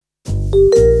All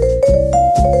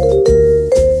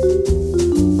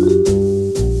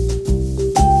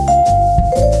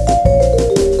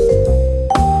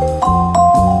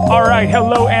right,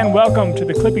 hello and welcome to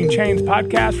the Clipping Chains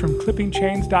podcast from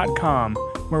clippingchains.com,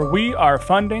 where we are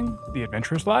funding the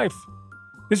adventurous life.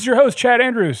 This is your host, Chad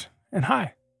Andrews, and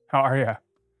hi, how are you?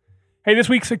 Hey, this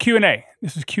week's a Q&A.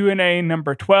 This is Q&A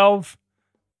number 12.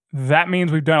 That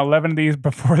means we've done 11 of these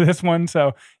before this one,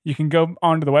 so you can go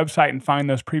onto the website and find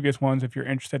those previous ones if you're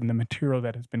interested in the material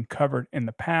that has been covered in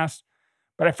the past.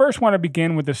 But I first want to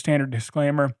begin with the standard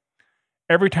disclaimer.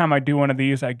 Every time I do one of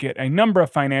these, I get a number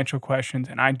of financial questions,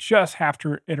 and I just have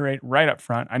to reiterate right up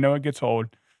front, I know it gets old,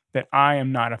 that I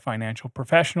am not a financial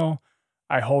professional.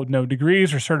 I hold no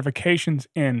degrees or certifications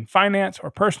in finance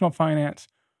or personal finance,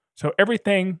 so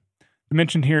everything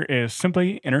mentioned here is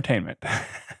simply entertainment.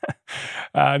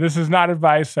 This is not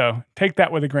advice, so take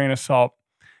that with a grain of salt.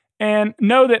 And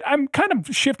know that I'm kind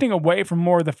of shifting away from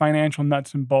more of the financial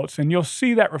nuts and bolts, and you'll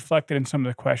see that reflected in some of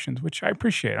the questions, which I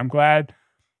appreciate. I'm glad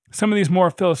some of these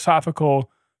more philosophical,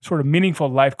 sort of meaningful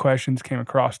life questions came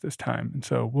across this time. And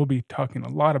so we'll be talking a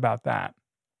lot about that.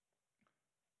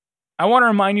 I want to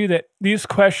remind you that these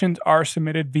questions are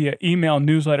submitted via email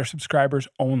newsletter subscribers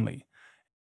only.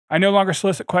 I no longer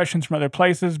solicit questions from other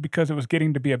places because it was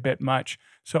getting to be a bit much.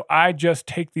 So I just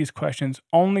take these questions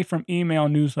only from email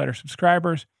newsletter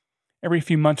subscribers. Every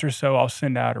few months or so, I'll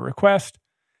send out a request.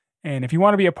 And if you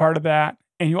want to be a part of that,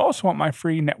 and you also want my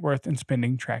free net worth and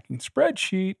spending tracking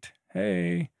spreadsheet,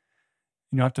 hey,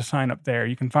 you don't have to sign up there.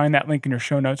 You can find that link in your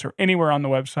show notes or anywhere on the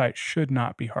website. Should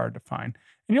not be hard to find.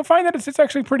 And you'll find that it's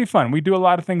actually pretty fun. We do a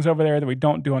lot of things over there that we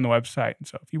don't do on the website. And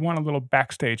so if you want a little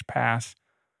backstage pass,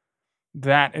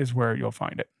 that is where you'll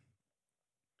find it.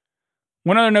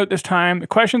 One other note this time, the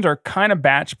questions are kind of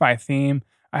batched by theme.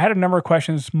 I had a number of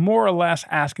questions more or less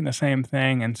asking the same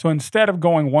thing. And so instead of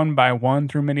going one by one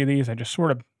through many of these, I just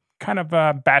sort of kind of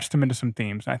batched them into some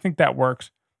themes. And I think that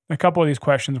works. A couple of these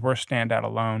questions were standout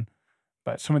alone,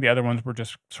 but some of the other ones were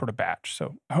just sort of batched.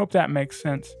 So I hope that makes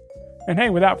sense. And hey,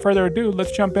 without further ado,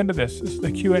 let's jump into this. This is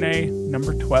the Q&A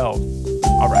number 12.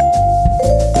 All right.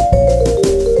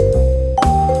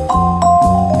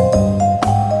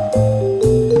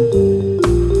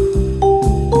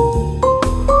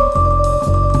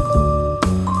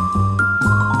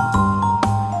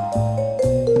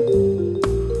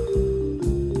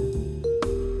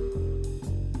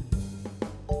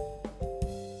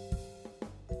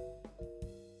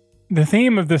 The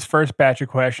theme of this first batch of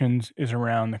questions is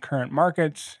around the current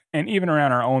markets and even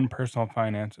around our own personal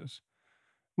finances,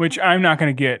 which I'm not going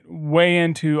to get way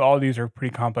into. All these are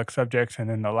pretty complex subjects, and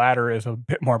then the latter is a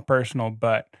bit more personal,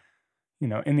 but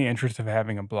in the interest of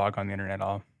having a blog on the internet,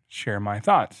 I'll share my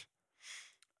thoughts.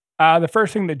 The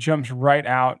first thing that jumps right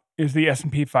out is the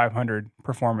S&P 500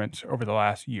 performance over the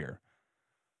last year.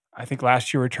 I think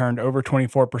last year returned over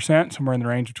 24%, somewhere in the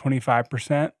range of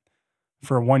 25%.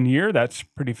 For 1 year, that's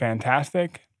pretty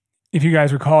fantastic. If you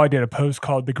guys recall, I did a post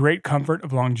called The Great Comfort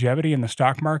of Longevity in the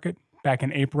Stock Market back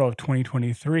in April of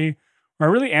 2023, where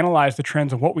I really analyzed the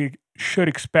trends of what we should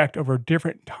expect over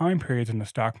different time periods in the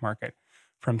stock market,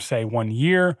 from, say, 1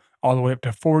 year all the way up to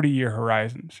 40-year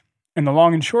horizons. And the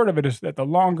long and short of it is that the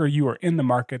longer you are in the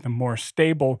market, the more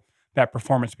stable that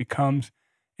performance becomes.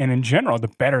 And in general, the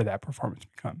better that performance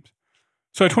becomes.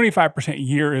 So a 25%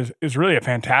 year is really a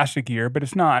fantastic year, but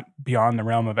it's not beyond the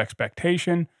realm of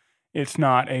expectation. It's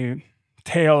not a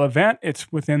tail event.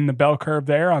 It's within the bell curve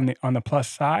there on the plus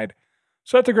side.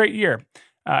 So that's a great year.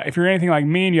 If you're anything like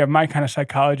me and you have my kind of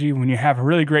psychology, when you have a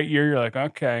really great year, you're like,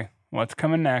 okay, what's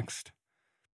coming next?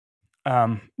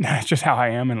 That's just how I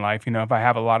am in life. If I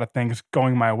have a lot of things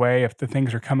going my way, if the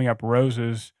things are coming up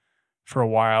roses for a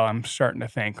while, I'm starting to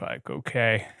think like,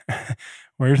 okay,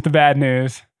 where's the bad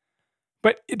news?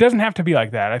 But it doesn't have to be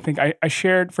like that. I think I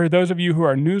shared, for those of you who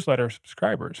are newsletter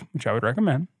subscribers, which I would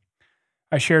recommend,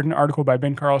 I shared an article by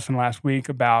Ben Carlson last week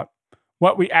about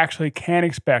what we actually can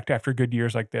expect after good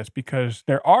years like this, because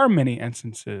there are many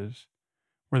instances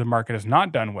where the market has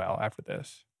not done well after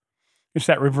this. It's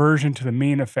that reversion to the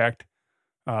mean effect.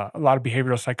 A lot of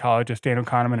behavioral psychologists, Dan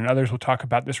Kahneman and others will talk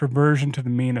about this reversion to the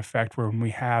mean effect, where when we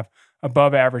have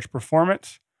above average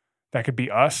performance, that could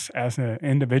be us as an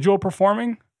individual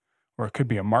performing, or it could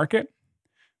be a market.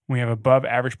 When we have above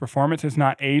average performance, it's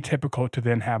not atypical to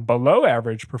then have below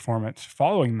average performance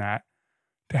following that,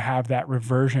 to have that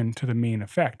reversion to the mean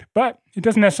effect. But it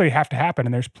doesn't necessarily have to happen.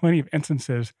 And there's plenty of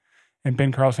instances, and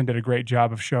Ben Carlson did a great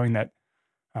job of showing that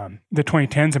the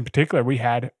 2010s in particular, we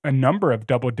had a number of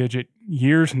double-digit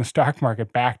years in the stock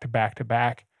market back to back to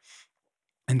back.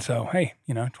 And so, hey,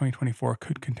 2024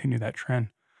 could continue that trend.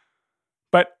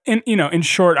 But in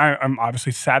short, I'm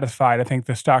obviously satisfied. I think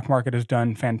the stock market has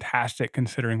done fantastic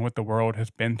considering what the world has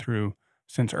been through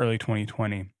since early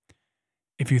 2020.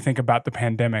 If you think about the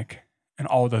pandemic and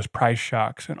all those price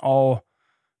shocks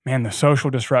and the social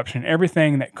disruption,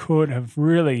 everything that could have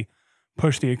really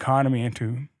pushed the economy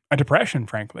into a depression,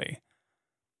 frankly.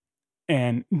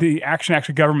 And the action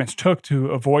actually governments took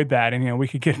to avoid that. And, we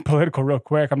could get political real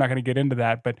quick. I'm not going to get into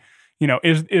that. But,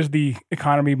 is the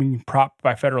economy being propped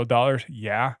by federal dollars?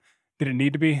 Yeah. Did it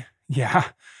need to be? Yeah.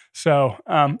 So,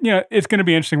 it's going to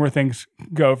be interesting where things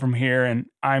go from here. And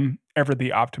I'm ever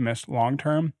the optimist long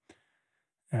term.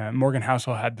 Morgan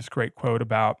Housel had this great quote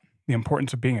about the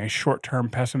importance of being a short-term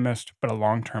pessimist, but a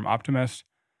long-term optimist.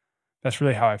 That's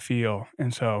really how I feel.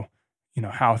 And so,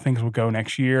 how things will go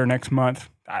next year, next month,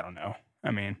 I don't know.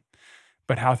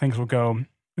 But how things will go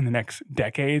in the next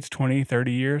decades, 20,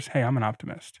 30 years, hey, I'm an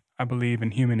optimist. I believe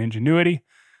in human ingenuity.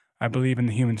 I believe in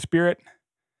the human spirit.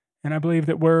 And I believe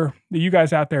that you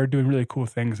guys out there are doing really cool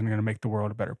things and are going to make the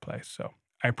world a better place. So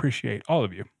I appreciate all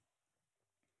of you.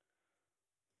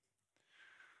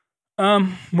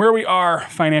 Where we are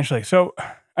financially. So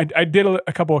I did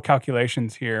a couple of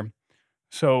calculations here.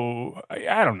 So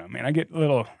I don't know, man. I get a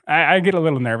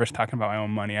little nervous talking about my own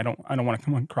money. I don't want to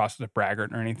come across as a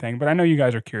braggart or anything, but I know you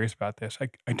guys are curious about this.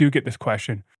 I do get this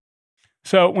question.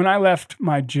 So when I left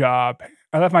my job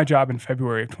in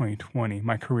February of 2020,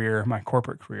 my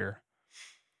corporate career.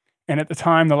 And at the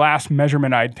time, the last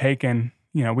measurement I'd taken,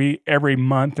 we every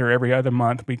month or every other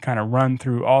month, we kind of run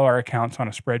through all our accounts on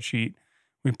a spreadsheet.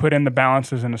 We put in the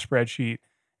balances in a spreadsheet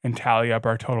and tally up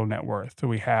our total net worth. So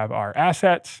we have our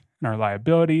assets and our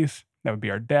liabilities. That would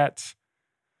be our debts.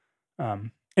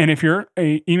 And if you're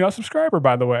an email subscriber,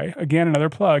 by the way, again, another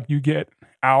plug, you get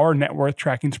our net worth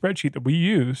tracking spreadsheet that we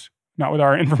use, not with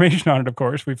our information on it, of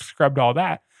course. We've scrubbed all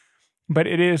that. But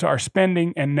it is our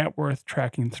spending and net worth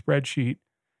tracking spreadsheet.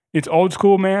 It's old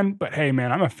school, man. But hey,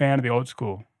 man, I'm a fan of the old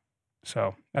school.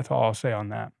 So that's all I'll say on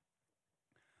that.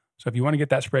 So if you want to get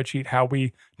that spreadsheet, how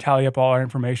we tally up all our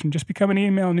information, just become an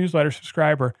email newsletter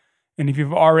subscriber. And if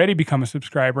you've already become a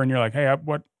subscriber and you're like, hey,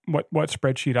 what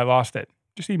spreadsheet? I lost it.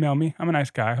 Just email me. I'm a nice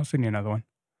guy. I'll send you another one.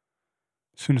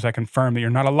 As soon as I confirm that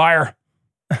you're not a liar.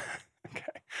 Okay.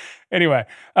 Anyway,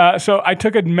 so I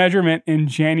took a measurement in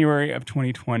January of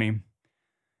 2020.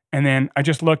 And then I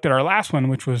just looked at our last one,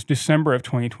 which was December of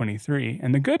 2023.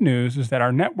 And the good news is that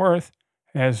our net worth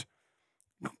has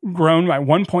grown by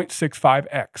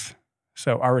 1.65x.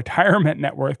 So our retirement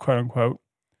net worth, quote unquote,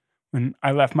 when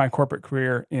I left my corporate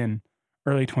career in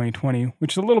early 2020,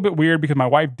 which is a little bit weird because my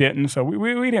wife didn't. So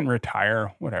we didn't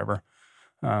retire, whatever.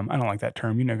 I don't like that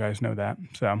term. You guys know that.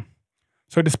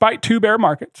 So despite two bear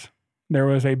markets, there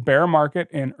was a bear market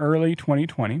in early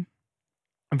 2020,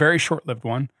 a very short-lived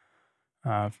one,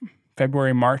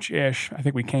 February, March-ish. I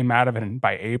think we came out of it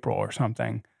by April or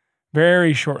something.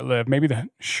 Very short-lived, maybe the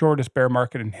shortest bear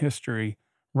market in history,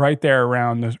 right there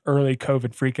around this early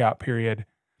COVID freakout period.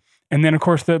 And then, of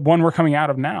course, the one we're coming out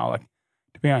of now,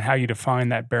 depending on how you define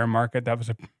that bear market, that was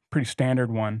a pretty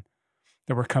standard one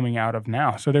that we're coming out of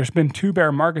now. So there's been two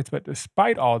bear markets, but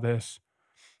despite all this,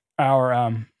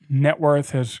 our net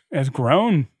worth has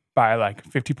grown by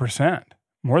 50%,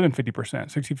 more than 50%,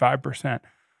 65%.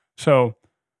 So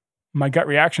my gut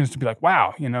reaction is to be like,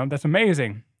 wow, that's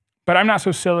amazing. But I'm not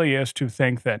so silly as to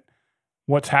think that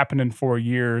what's happened in 4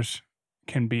 years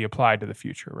can be applied to the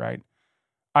future, right?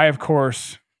 I, of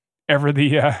course, ever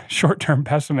the short-term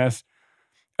pessimist,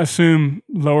 assume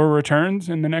lower returns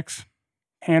in the next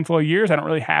handful of years. I don't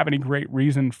really have any great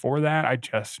reason for that. I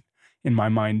just, in my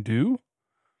mind, do.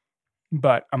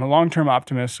 But I'm a long-term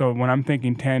optimist. So when I'm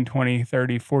thinking 10, 20,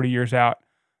 30, 40 years out,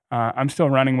 I'm still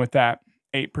running with that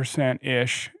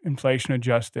 8%-ish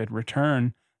inflation-adjusted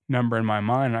return number in my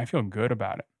mind, and I feel good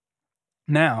about it.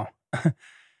 Now,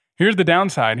 here's the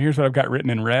downside. Here's what I've got written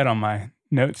in red on my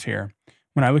notes here.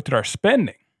 When I looked at our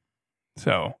spending,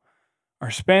 so our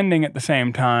spending at the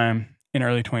same time in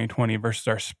early 2020 versus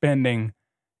our spending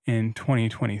in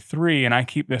 2023, and I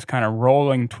keep this kind of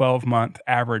rolling 12-month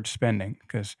average spending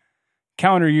because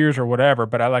calendar years or whatever,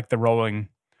 but I like the rolling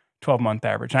 12-month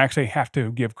average. And I actually have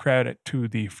to give credit to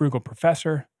the Frugal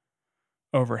Professor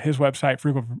over his website,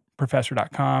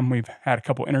 frugalprofessor.com. We've had a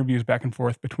couple interviews back and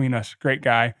forth between us. Great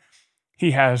guy.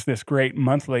 He has this great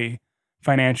monthly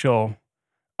financial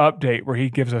update where he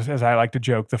gives us, as I like to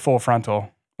joke, the full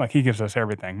frontal. He gives us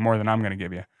everything, more than I'm going to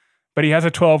give you. But he has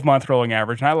a 12-month rolling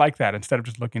average, and I like that instead of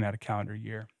just looking at a calendar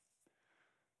year.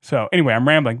 So anyway, I'm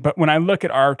rambling. But when I look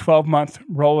at our 12-month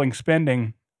rolling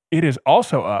spending, it is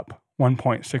also up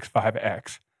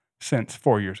 1.65x since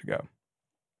 4 years ago.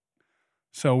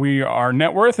 So our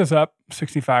net worth is up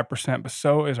 65%, but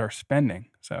so is our spending.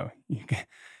 So you can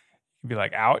be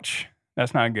like, ouch,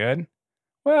 that's not good.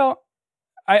 Well,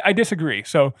 I disagree.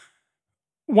 So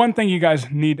one thing you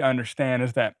guys need to understand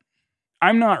is that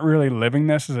I'm not really living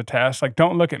this as a test. Like,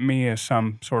 don't look at me as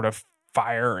some sort of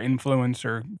fire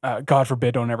influencer. God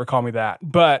forbid, don't ever call me that.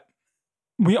 But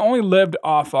we only lived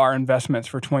off our investments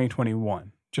for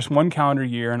 2021, just one calendar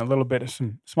year and a little bit of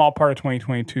some small part of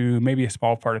 2022, maybe a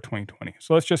small part of 2020.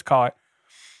 So let's just call it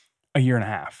a year and a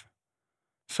half.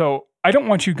 So I don't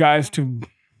want you guys to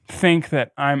think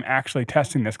that I'm actually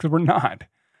testing this, because we're not.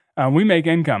 We make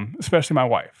income, especially my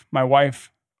wife. My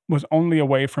wife was only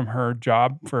away from her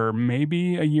job for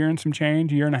maybe a year and some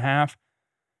change, a year and a half.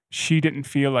 She didn't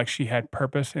feel like she had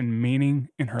purpose and meaning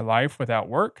in her life without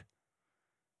work.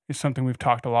 It's something we've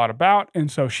talked a lot about.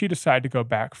 And so she decided to go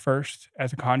back first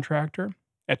as a contractor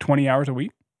at 20 hours a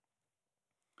week.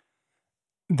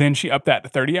 Then she upped that to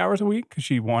 30 hours a week because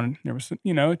she wanted, there was,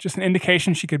 just an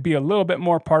indication she could be a little bit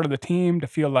more part of the team, to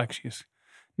feel like she's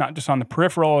not just on the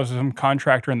peripheral as some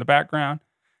contractor in the background.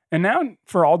 And now,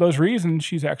 for all those reasons,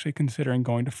 she's actually considering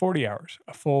going to 40 hours,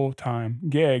 a full-time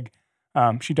gig.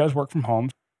 She does work from home.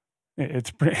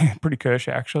 It's pretty cush,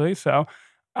 actually. So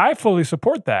I fully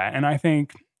support that. And I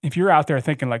think if you're out there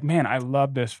thinking like, man, I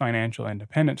love this financial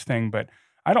independence thing, but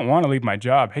I don't want to leave my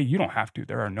job. Hey, you don't have to.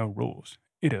 There are no rules.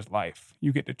 It is life.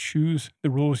 You get to choose the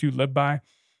rules you live by.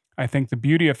 I think the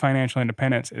beauty of financial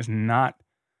independence is not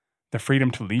the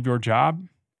freedom to leave your job.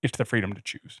 It's the freedom to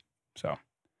choose. So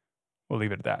we'll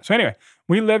leave it at that. So anyway,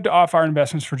 we lived off our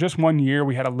investments for just 1 year.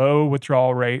 We had a low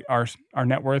withdrawal rate. Our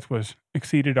net worth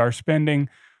exceeded our spending.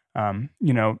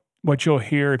 What you'll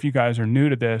hear if you guys are new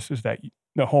to this is that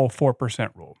the whole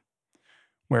 4% rule,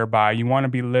 whereby you want to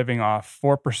be living off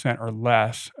 4% or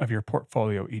less of your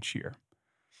portfolio each year.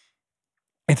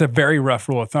 It's a very rough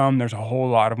rule of thumb. There's a whole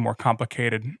lot of more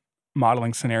complicated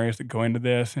modeling scenarios that go into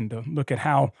this, and to look at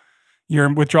how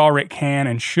your withdrawal rate can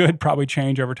and should probably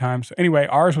change over time. So anyway,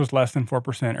 ours was less than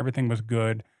 4%. Everything was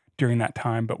good during that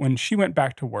time. But when she went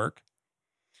back to work,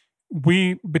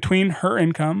 between her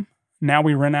income, now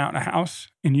we rent out a house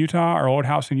in Utah, our old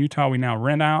house in Utah, we now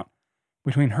rent out.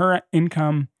 Between her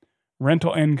income,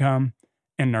 rental income,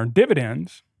 and our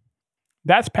dividends,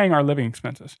 that's paying our living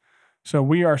expenses. So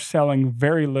we are selling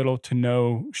very little to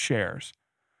no shares.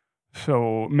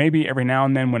 So maybe every now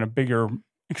and then when a bigger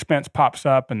expense pops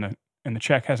up and the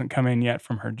check hasn't come in yet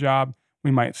from her job,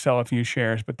 we might sell a few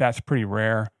shares, but that's pretty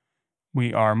rare.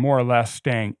 We are more or less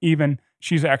staying even.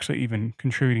 She's actually even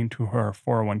contributing to her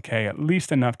 401k, at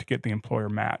least enough to get the employer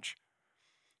match.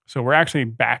 So we're actually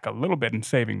back a little bit in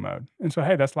saving mode. And so,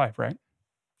 hey, that's life, right?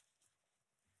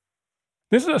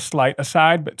 This is a slight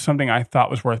aside, but something I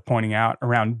thought was worth pointing out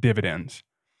around dividends.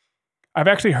 I've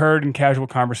actually heard in casual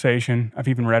conversation, I've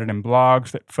even read it in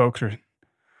blogs, that folks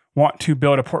want to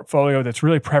build a portfolio that's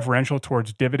really preferential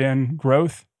towards dividend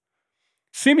growth,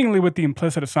 seemingly with the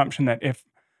implicit assumption that if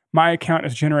my account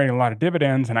is generating a lot of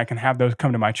dividends and I can have those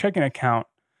come to my checking account,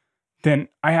 then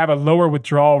I have a lower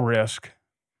withdrawal risk.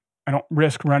 I don't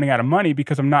risk running out of money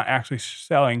because I'm not actually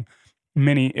selling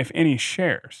many, if any,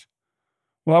 shares.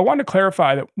 Well, I want to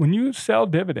clarify that when you sell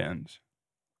dividends,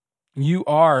 you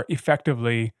are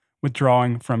effectively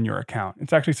withdrawing from your account.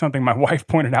 It's actually something my wife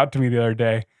pointed out to me the other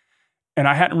day, and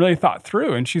I hadn't really thought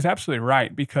through, and she's absolutely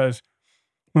right, because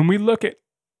when we look at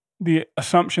the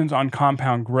assumptions on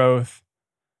compound growth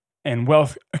and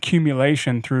wealth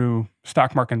accumulation through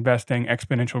stock market investing,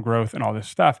 exponential growth, and all this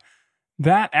stuff,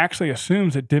 that actually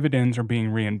assumes that dividends are being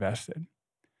reinvested.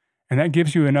 And that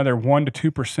gives you another 1%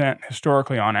 to 2%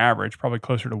 historically on average, probably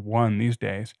closer to 1 these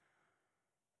days,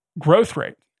 growth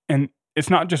rate. And it's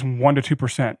not just 1% to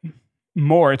 2%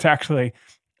 more. It's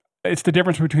the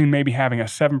difference between maybe having a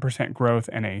 7% growth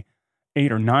and a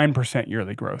 8 or 9%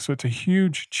 yearly growth. So it's a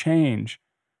huge change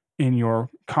in your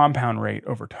compound rate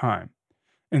over time.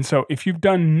 And so if you've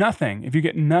done nothing, if you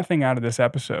get nothing out of this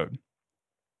episode,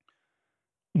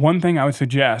 one thing I would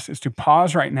suggest is to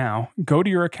pause right now, go to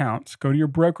your accounts, go to your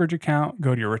brokerage account,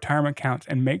 go to your retirement accounts,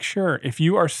 and make sure if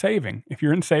you are saving, if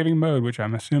you're in saving mode, which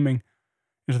I'm assuming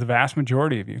is the vast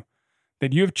majority of you,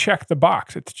 that you have checked the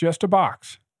box. It's just a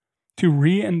box to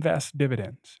reinvest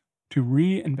dividends,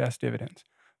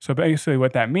 So basically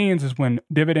what that means is when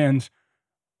dividends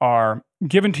are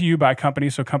given to you by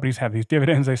companies, so companies have these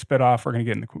dividends they spit off. We're going to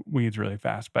get in the weeds really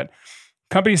fast, but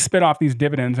companies spit off these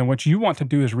dividends, and what you want to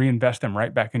do is reinvest them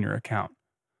right back in your account.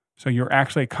 So you're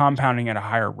actually compounding at a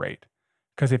higher rate.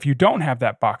 Because if you don't have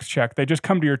that box checked, they just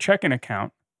come to your checking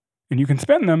account, and you can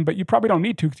spend them, but you probably don't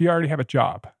need to because you already have a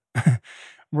job.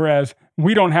 Whereas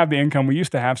we don't have the income we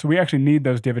used to have, so we actually need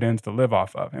those dividends to live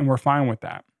off of, and we're fine with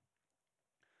that.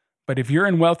 But if you're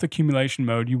in wealth accumulation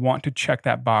mode, you want to check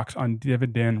that box on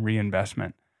dividend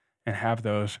reinvestment and have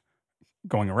those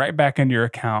going right back into your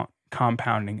account,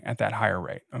 compounding at that higher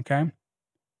rate, okay?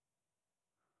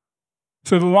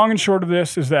 So the long and short of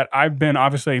this is that I've been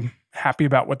obviously happy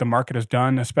about what the market has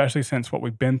done, especially since what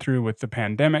we've been through with the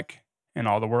pandemic and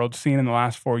all the world's seen in the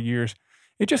last 4 years.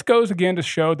 It just goes again to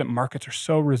show that markets are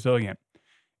so resilient.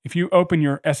 If you open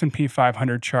your S&P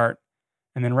 500 chart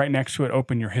and then right next to it,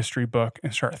 open your history book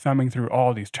and start thumbing through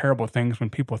all these terrible things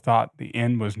when people thought the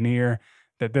end was near,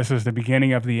 that this is the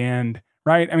beginning of the end,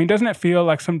 right? I mean, doesn't it feel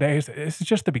like some days this is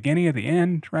just the beginning of the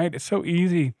end, right? It's so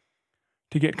easy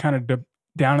to get kind of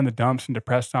down in the dumps and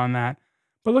depressed on that.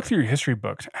 But look through your history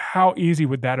books. How easy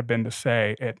would that have been to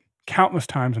say at countless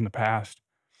times in the past?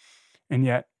 And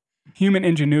yet, human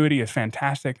ingenuity is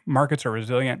fantastic. Markets are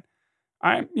resilient.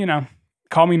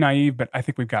 Call me naive, but I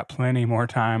think we've got plenty more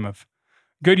time of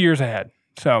good years ahead.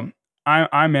 So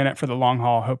I'm in it for the long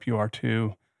haul. Hope you are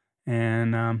too.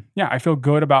 And I feel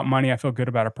good about money. I feel good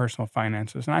about our personal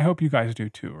finances. And I hope you guys do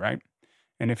too, right?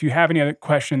 And if you have any other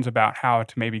questions about how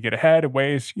to maybe get ahead of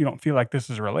ways you don't feel like this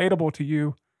is relatable to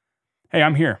you, hey,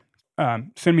 I'm here.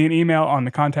 Send me an email on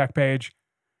the contact page.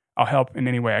 I'll help in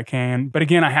any way I can. But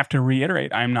again, I have to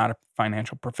reiterate, I'm not a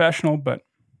financial professional, but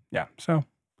yeah, so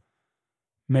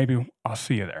maybe I'll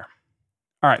see you there.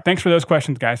 All right. Thanks for those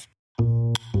questions, guys.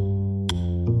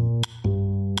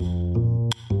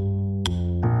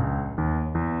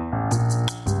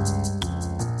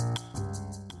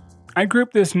 I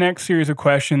grouped this next series of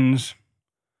questions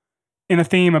in a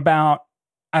theme about,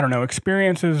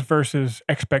 experiences versus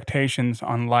expectations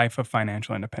on life of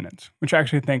financial independence, which I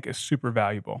actually think is super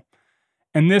valuable.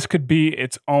 And this could be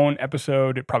its own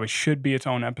episode. It probably should be its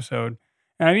own episode.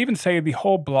 And I'd even say the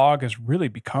whole blog has really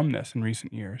become this in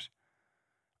recent years.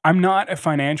 I'm not a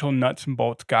financial nuts and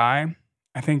bolts guy.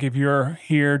 I think if you're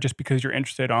here just because you're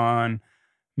interested on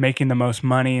making the most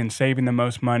money and saving the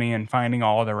most money and finding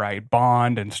all the right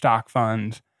bond and stock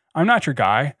funds, I'm not your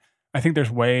guy. I think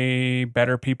there's way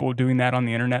better people doing that on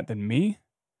the internet than me.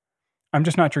 I'm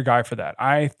just not your guy for that.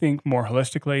 I think more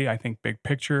holistically. I think big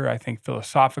picture. I think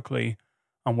philosophically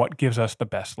on what gives us the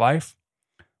best life,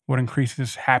 what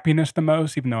increases happiness the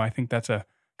most, even though I think that's a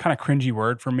kind of cringy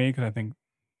word for me because I think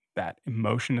that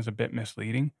emotion is a bit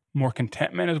misleading. More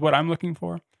contentment is what I'm looking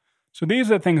for. So these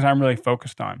are the things I'm really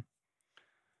focused on.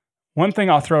 One thing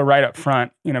I'll throw right up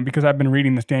front, because I've been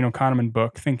reading this Daniel Kahneman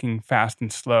book, Thinking Fast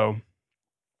and Slow.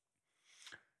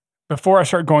 Before I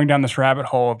start going down this rabbit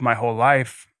hole of my whole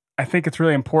life, I think it's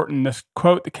really important, this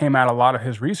quote that came out of a lot of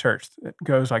his research that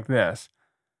goes like this,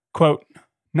 quote,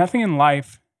 "Nothing in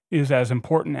life is as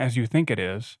important as you think it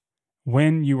is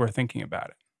when you are thinking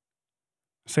about it."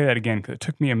 I'll say that again because it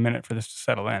took me a minute for this to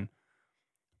settle in.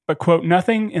 But quote,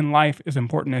 "Nothing in life is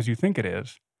important as you think it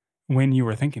is when you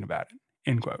are thinking about it,"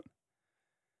 end quote.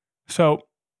 So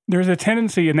there's a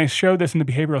tendency, and they show this in the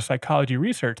behavioral psychology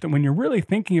research, that when you're really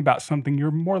thinking about something,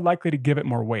 you're more likely to give it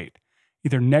more weight,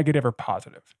 either negative or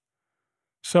positive.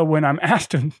 So when I'm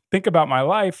asked to think about my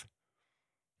life,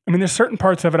 there's certain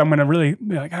parts of it I'm going to really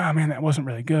be like, oh man, that wasn't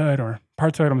really good. Or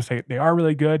parts of it I'm going to say they are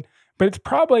really good. But it's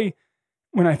probably,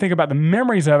 when I think about the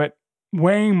memories of it,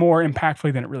 way more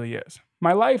impactfully than it really is.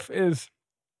 My life is,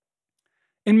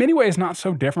 in many ways, not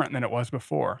so different than it was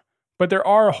before. But there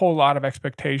are a whole lot of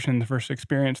expectations versus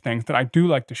experience things that I do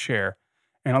like to share.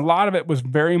 And a lot of it was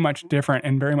very much different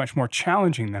and very much more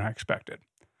challenging than I expected.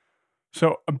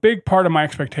 So a big part of my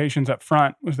expectations up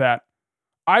front was that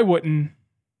I wouldn't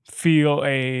feel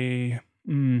a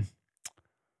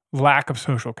lack of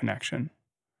social connection.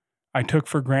 I took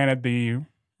for granted the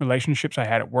relationships I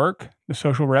had at work, the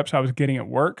social reps I was getting at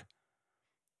work.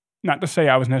 Not to say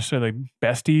I was necessarily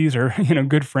besties or,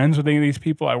 good friends with any of these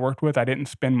people I worked with. I didn't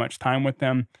spend much time with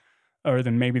them other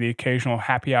than maybe the occasional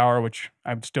happy hour, which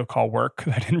I would still call work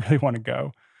because I didn't really want to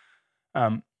go.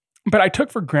 But I took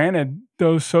for granted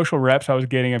those social reps I was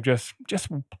getting of just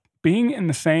being in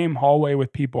the same hallway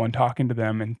with people and talking to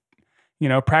them and,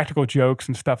 practical jokes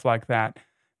and stuff like that.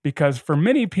 Because for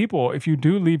many people, if you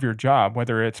do leave your job,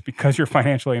 whether it's because you're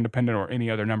financially independent or any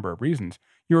other number of reasons,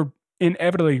 you're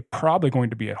inevitably probably going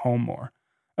to be at home more,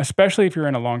 especially if you're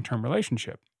in a long-term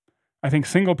relationship. I think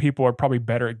single people are probably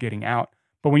better at getting out.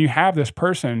 But when you have this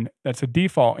person that's a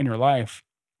default in your life,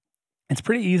 it's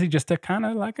pretty easy just to kind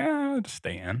of just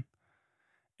stay in.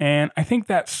 And I think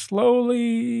that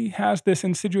slowly has this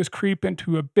insidious creep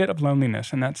into a bit of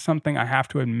loneliness. And that's something I have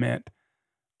to admit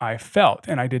I felt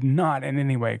and I did not in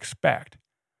any way expect.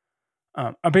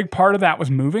 A big part of that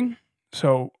was moving.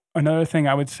 So another thing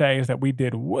I would say is that we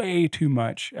did way too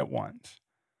much at once.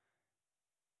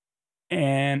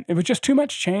 And it was just too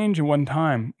much change at one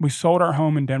time. We sold our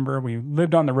home in Denver. We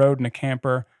lived on the road in a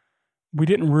camper. We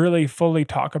didn't really fully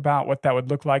talk about what that would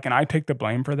look like. And I take the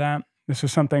blame for that. This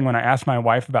is something when I asked my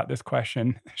wife about this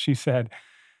question, she said,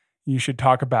 you should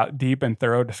talk about deep and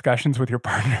thorough discussions with your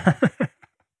partner.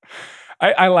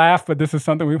 I laugh, but this is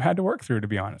something we've had to work through, to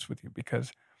be honest with you,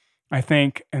 because I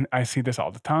think, and I see this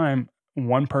all the time,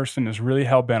 one person is really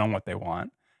hell-bent on what they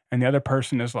want, and the other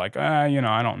person is like, I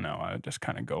don't know. I just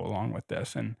kind of go along with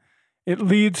this. And it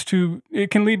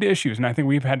can lead to issues. And I think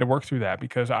we've had to work through that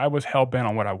because I was hell-bent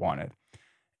on what I wanted.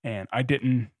 And I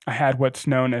had what's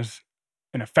known as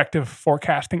an effective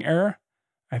forecasting error.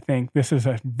 I think this is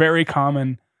a very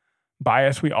common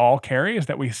bias we all carry, is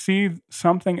that we see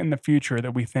something in the future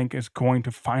that we think is going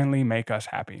to finally make us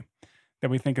happy,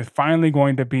 that we think is finally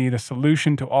going to be the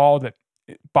solution to all that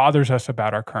bothers us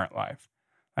about our current life.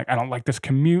 Like, I don't like this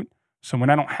commute, so when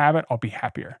I don't have it, I'll be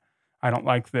happier. I don't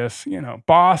like this,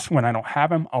 boss. When I don't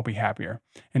have him, I'll be happier.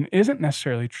 And it isn't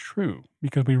necessarily true,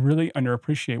 because we really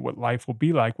underappreciate what life will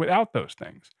be like without those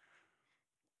things.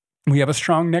 We have a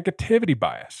strong negativity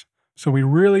bias. So we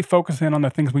really focus in on the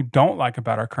things we don't like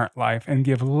about our current life and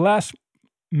give less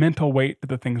mental weight to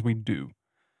the things we do.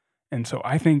 And so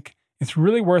I think it's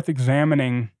really worth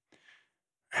examining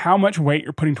how much weight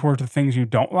you're putting towards the things you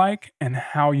don't like and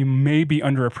how you may be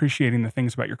underappreciating the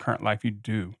things about your current life you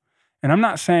do. And I'm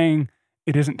not saying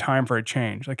it isn't time for a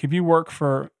change. Like, if you work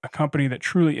for a company that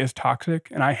truly is toxic,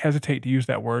 and I hesitate to use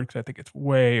that word because I think it's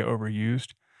way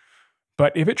overused,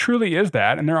 but if it truly is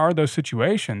that, and there are those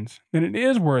situations, then it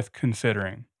is worth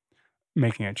considering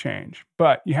making a change.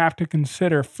 But you have to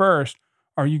consider first,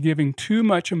 are you giving too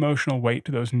much emotional weight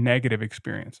to those negative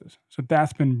experiences? So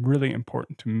that's been really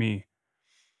important to me.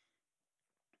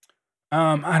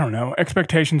 I don't know,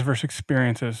 expectations versus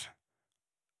experiences.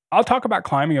 I'll talk about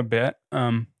climbing a bit.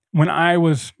 When I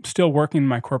was still working in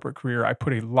my corporate career, I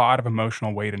put a lot of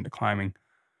emotional weight into climbing.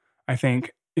 I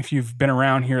think if you've been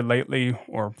around here lately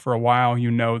or for a while,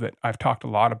 you know that I've talked a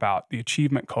lot about the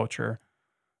achievement culture,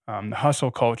 the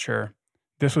hustle culture.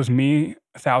 This was me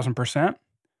 1,000%.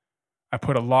 I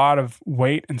put a lot of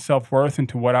weight and self-worth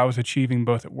into what I was achieving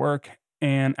both at work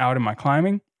and out in my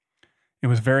climbing. It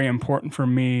was very important for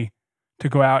me to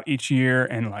go out each year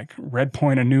and like red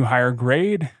point a new higher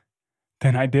grade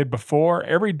than I did before.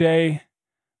 Every day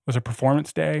was a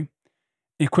performance day.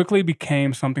 It quickly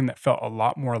became something that felt a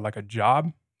lot more like a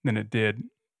job than it did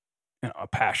a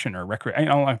passion or recreation.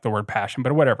 I don't like the word passion,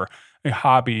 but whatever. A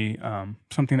hobby,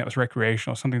 something that was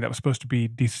recreational, something that was supposed to be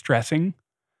de-stressing.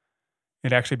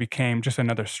 It actually became just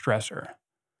another stressor.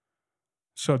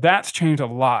 So that's changed a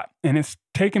lot. And it's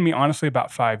taken me, honestly,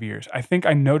 about 5 years. I think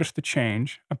I noticed the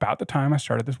change about the time I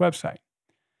started this website.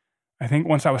 I think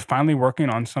once I was finally working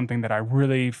on something that I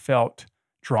really felt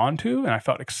drawn to and I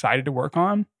felt excited to work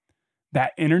on,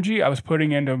 that energy I was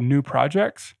putting into new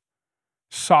projects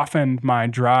softened my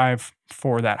drive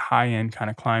for that high-end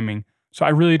kind of climbing. So I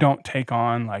really don't take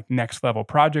on like next level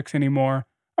projects anymore.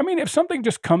 I mean, if something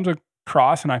just comes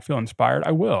across and I feel inspired,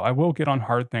 I will. I will get on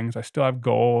hard things. I still have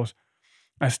goals.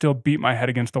 I still beat my head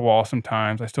against the wall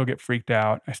sometimes. I still get freaked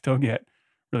out. I still get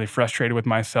really frustrated with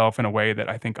myself in a way that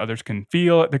I think others can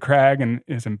feel at the crag and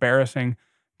is embarrassing,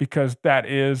 because that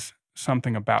is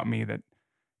something about me that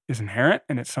is inherent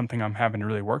and it's something I'm having to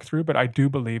really work through, but I do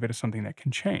believe it is something that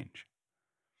can change.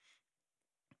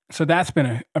 So that's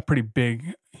been a pretty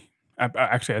big,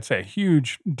 actually I'd say a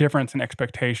huge difference in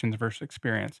expectations versus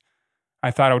experience.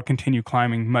 I thought I would continue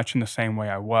climbing much in the same way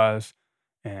I was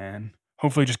and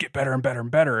hopefully just get better and better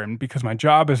and better. And because my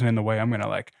job isn't in the way, I'm going to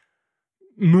like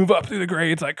move up through the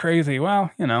grades like crazy.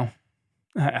 Well,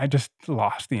 I just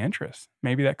lost the interest.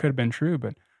 Maybe that could have been true,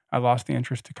 but I lost the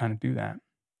interest to kind of do that.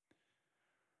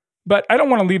 But I don't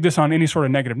want to leave this on any sort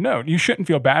of negative note. You shouldn't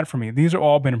feel bad for me. These have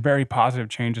all been very positive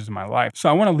changes in my life. So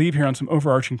I want to leave here on some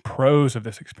overarching pros of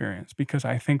this experience, because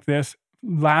I think this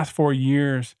last 4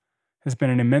 years has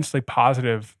been an immensely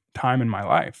positive time in my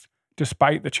life,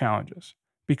 despite the challenges,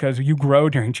 because you grow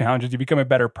during challenges. You become a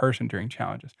better person during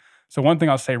challenges. So one thing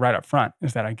I'll say right up front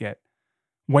is that I get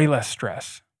way less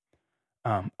stress.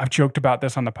 I've joked about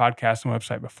this on the podcast and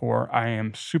website before. I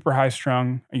am super high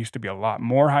strung. I used to be a lot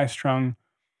more high strung.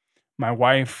 My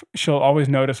wife, she'll always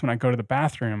notice when I go to the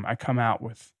bathroom, I come out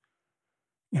with,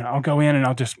 I'll go in and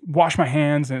I'll just wash my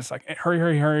hands and it's like, hurry,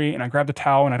 hurry, hurry. And I grab the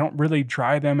towel and I don't really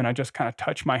dry them. And I just kind of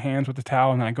touch my hands with the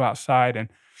towel and then I go outside and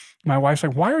my wife's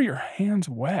like, why are your hands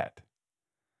wet?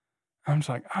 I'm just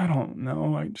like, I don't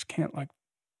know. I just can't like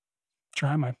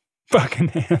dry my fucking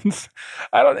hands.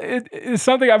 It's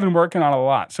something I've been working on a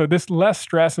lot. So this less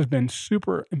stress has been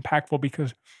super impactful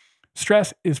because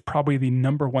stress is probably the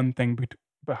number one thing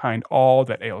behind all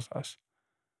that ails us.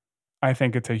 I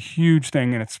think it's a huge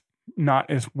thing, and it's not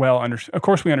as well understood. Of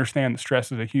course, we understand that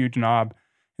stress is a huge knob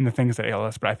in the things that ail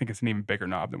us, but I think it's an even bigger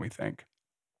knob than we think.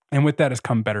 And with that has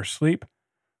come better sleep.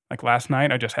 Like last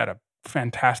night, I just had a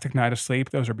fantastic night of sleep.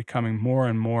 Those are becoming more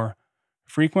and more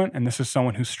frequent, and this is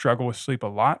someone who struggled with sleep a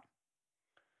lot.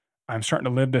 I'm starting to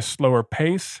live this slower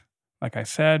pace, like I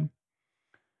said.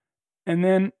 And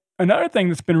then another thing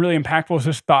that's been really impactful is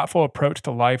this thoughtful approach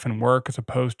to life and work as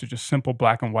opposed to just simple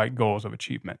black and white goals of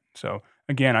achievement. So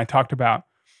again, I talked about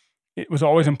it was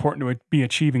always important to be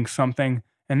achieving something.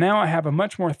 And now I have a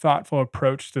much more thoughtful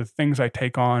approach to the things I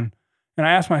take on. And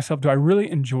I ask myself, do I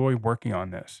really enjoy working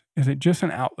on this? Is it just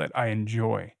an outlet I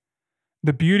enjoy?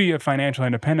 The beauty of financial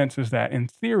independence is that in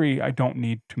theory, I don't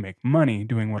need to make money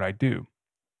doing what I do.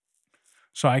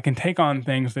 So I can take on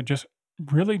things that just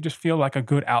really just feel like a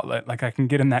good outlet. Like I can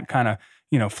get in that kind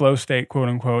of, flow state, quote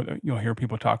unquote, that you'll hear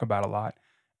people talk about a lot.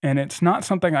 And it's not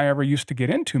something I ever used to get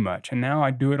into much. And now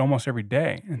I do it almost every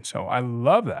day. And so I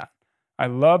love that. I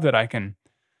love that I can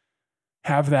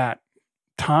have that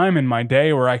time in my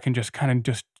day where I can just kind of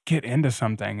just get into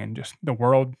something and just the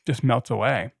world just melts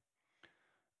away.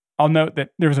 I'll note that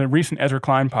there was a recent Ezra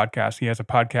Klein podcast. He has a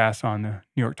podcast on the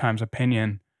New York Times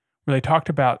Opinion where they talked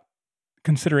about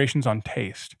considerations on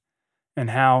taste and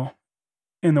how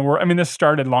in the world, this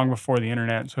started long before the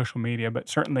internet and social media, but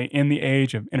certainly in the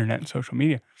age of internet and social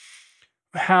media,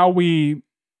 how we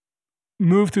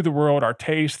move through the world, our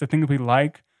taste, the things we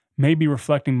like, may be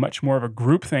reflecting much more of a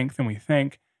groupthink than we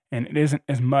think. And it isn't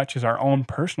as much as our own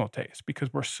personal taste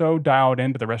because we're so dialed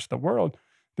into the rest of the world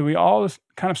that we all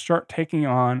kind of start taking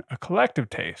on a collective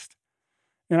taste.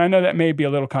 And I know that may be a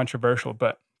little controversial,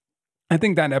 but I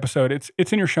think that episode,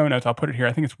 it's in your show notes. I'll put it here.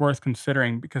 I think it's worth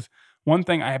considering because one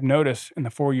thing I have noticed in the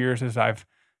 4 years is I've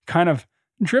kind of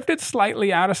drifted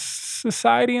slightly out of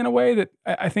society in a way that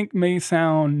I think may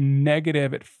sound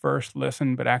negative at first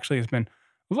listen, but actually has been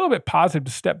a little bit positive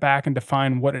to step back and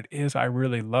define what it is I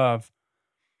really love.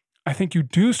 I think you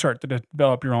do start to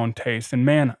develop your own taste. And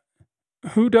man,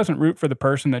 who doesn't root for the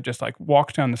person that just like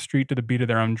walks down the street to the beat of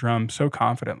their own drum so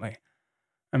confidently?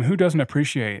 Who doesn't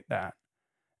appreciate that?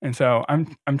 And so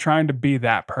I'm trying to be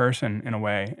that person in a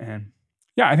way. And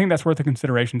yeah, I think that's worth a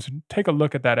consideration. So take a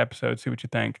look at that episode, see what you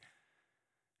think.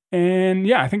 And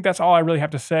yeah, I think that's all I really have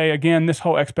to say. Again, this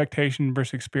whole expectation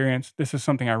versus experience, this is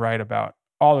something I write about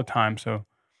all the time. So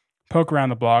poke around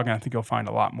the blog and I think you'll find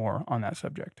a lot more on that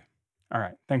subject. All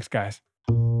right. Thanks, guys.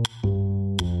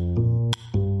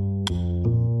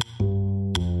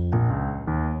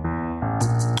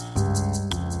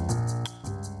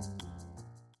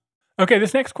 Okay,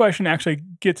 this next question actually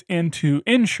gets into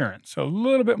insurance. So a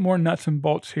little bit more nuts and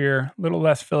bolts here, a little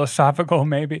less philosophical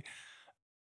maybe.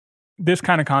 This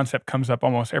kind of concept comes up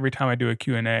almost every time I do a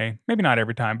Q&A. Maybe not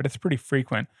every time, but it's pretty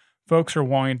frequent. Folks are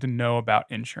wanting to know about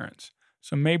insurance.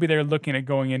 So maybe they're looking at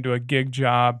going into a gig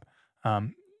job,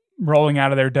 rolling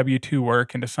out of their W-2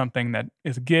 work into something that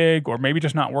is a gig, or maybe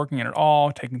just not working at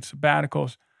all, taking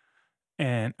sabbaticals.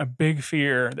 And a big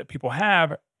fear that people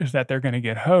have is that they're going to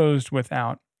get hosed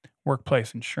without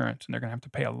workplace insurance, and they're going to have to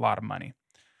pay a lot of money.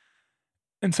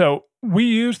 And so we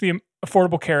use the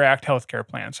Affordable Care Act healthcare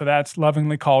plan. So that's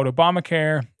lovingly called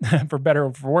Obamacare, for better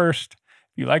or for worse. If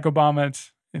you like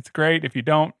Obama, it's great. If you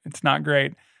don't, it's not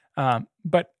great.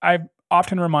 But I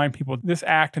often remind people this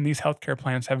act and these healthcare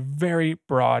plans have very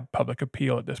broad public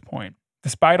appeal at this point.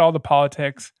 Despite all the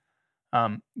politics,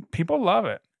 people love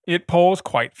it. It polls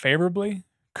quite favorably.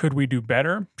 Could we do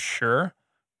better? Sure.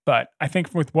 But I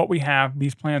think with what we have,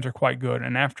 these plans are quite good.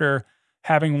 And after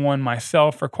having one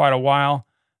myself for quite a while,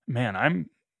 man,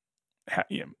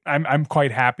 I'm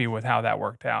quite happy with how that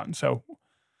worked out. And so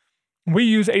we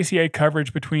use ACA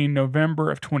coverage between November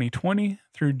of 2020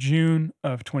 through June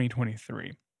of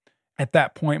 2023. At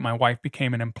that point, my wife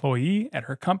became an employee at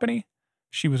her company.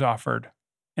 She was offered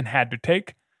and had to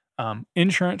take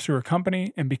insurance through her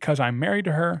company. And because I'm married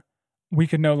to her, we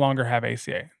could no longer have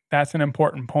ACA. That's an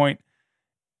important point.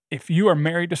 If you are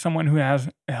married to someone who has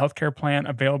a healthcare plan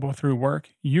available through work,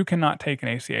 you cannot take an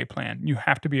ACA plan. You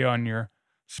have to be on your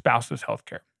spouse's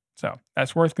healthcare. So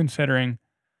that's worth considering.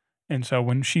 And so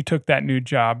when she took that new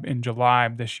job in July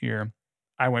of this year,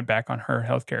 I went back on her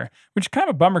healthcare, which is kind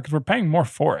of a bummer because we're paying more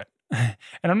for it.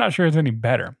 And I'm not sure it's any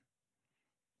better.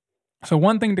 So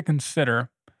one thing to consider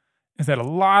is that a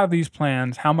lot of these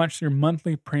plans, how much your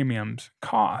monthly premiums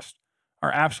cost,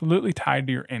 are absolutely tied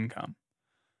to your income.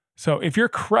 So if you're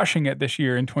crushing it this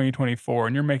year in 2024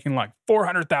 and you're making like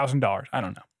 $400,000, I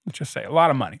don't know, let's just say a lot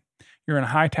of money. You're in a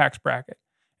high tax bracket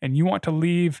and you want to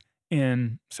leave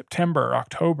in September or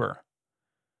October.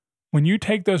 When you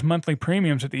take those monthly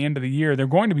premiums at the end of the year, they're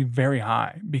going to be very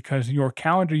high because your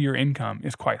calendar year income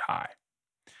is quite high.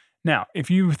 Now, if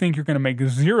you think you're going to make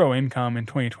zero income in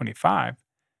 2025,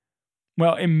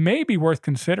 well, it may be worth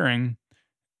considering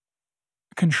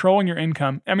controlling your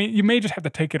income. I mean, you may just have to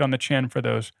take it on the chin for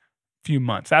those few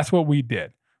months. That's what we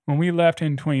did. When we left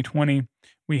in 2020,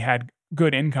 we had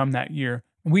good income that year.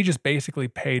 We just basically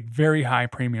paid very high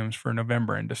premiums for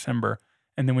November and December.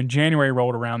 And then when January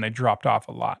rolled around, they dropped off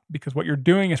a lot because what you're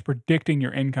doing is predicting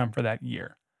your income for that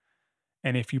year.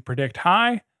 And if you predict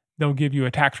high, they'll give you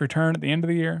a tax return at the end of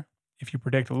the year. If you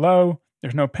predict low,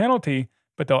 there's no penalty,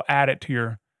 but they'll add it to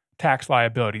your tax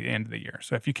liability at the end of the year.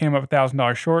 So if you came up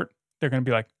 $1,000 short, they're going to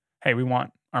be like, hey, we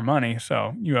want our money,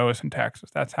 so you owe us in taxes.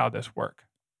 That's how this works.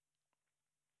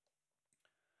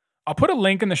 I'll put a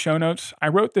link in the show notes. I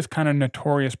wrote this kind of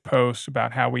notorious post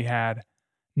about how we had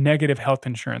negative health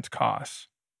insurance costs.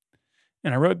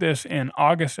 And I wrote this in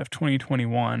August of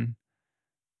 2021,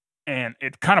 and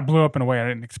it kind of blew up in a way I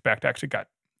didn't expect. I actually got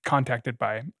contacted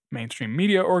by mainstream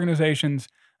media organizations.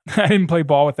 I didn't play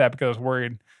ball with that because I was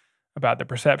worried about the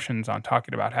perceptions on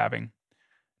talking about having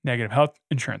negative health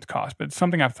insurance costs, but it's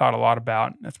something I've thought a lot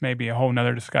about. That's maybe a whole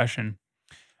nother discussion.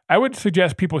 I would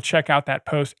suggest people check out that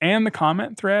post and the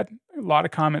comment thread. A lot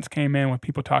of comments came in with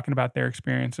people talking about their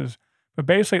experiences. But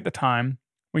basically at the time,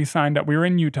 we signed up. We were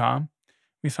in Utah.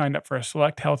 We signed up for a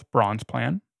Select Health Bronze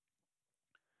plan.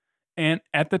 And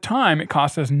at the time, it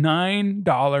cost us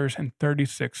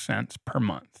 $9.36 per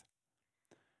month.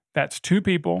 That's two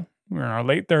people. We're in our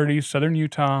late 30s, Southern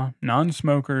Utah,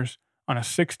 non-smokers, on a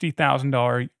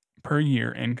 $60,000 per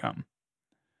year income.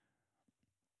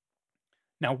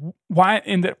 Now, why it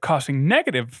ended up costing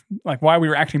negative, like why we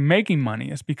were actually making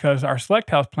money, is because our Select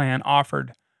Health plan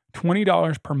offered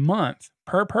 $20 per month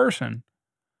per person,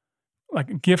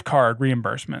 like gift card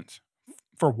reimbursements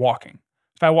for walking.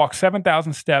 If I walk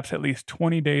 7,000 steps at least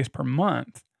 20 days per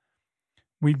month,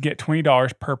 we'd get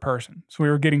 $20 per person. So we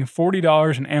were getting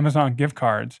 $40 in Amazon gift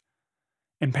cards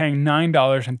and paying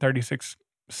 $9.36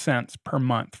 per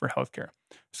month for healthcare.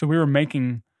 So we were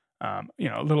making, a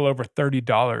little over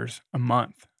 $30 a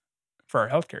month for our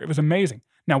healthcare. It was amazing.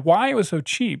 Now, why it was so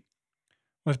cheap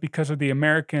was because of the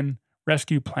American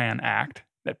Rescue Plan Act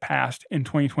that passed in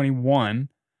 2021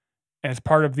 as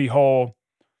part of the whole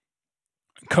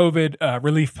COVID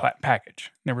relief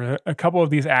package. There were a couple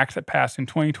of these acts that passed in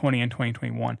 2020 and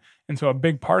 2021. And so a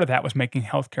big part of that was making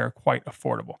healthcare quite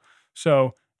affordable.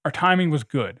 So our timing was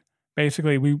good.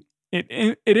 Basically,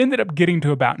 it ended up getting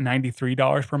to about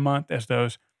 $93 per month as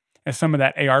some of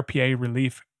that ARPA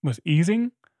relief was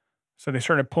easing. So they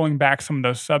started pulling back some of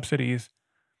those subsidies.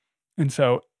 And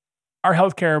so our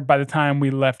healthcare, by the time we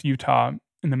left Utah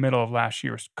in the middle of last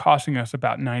year, was costing us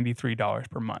about $93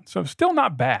 per month. So still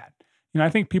not bad. I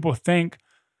think people think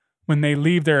when they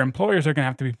leave their employers, they're going to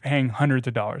have to be paying hundreds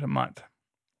of dollars a month.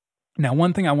 Now,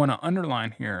 one thing I want to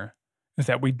underline here is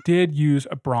that we did use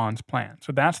a bronze plan.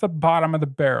 So that's the bottom of the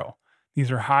barrel. These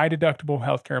are high deductible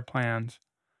healthcare plans.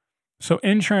 So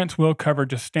insurance will cover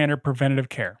just standard preventative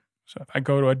care. So if I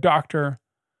go to a doctor,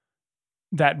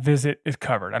 that visit is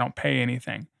covered. I don't pay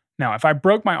anything. Now, if I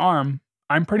broke my arm,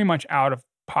 I'm pretty much out of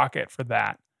pocket for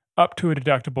that, up to a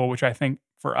deductible, which I think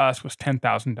for us was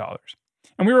 $10,000.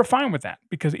 And we were fine with that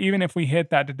because even if we hit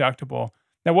that deductible,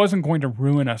 that wasn't going to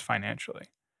ruin us financially.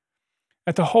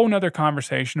 That's a whole nother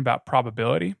conversation about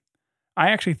probability. I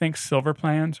actually think silver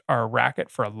plans are a racket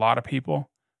for a lot of people,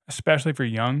 especially if you're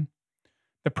young.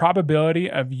 The probability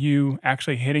of you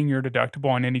actually hitting your deductible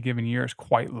on any given year is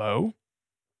quite low.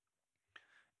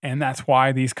 And that's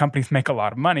why these companies make a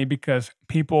lot of money, because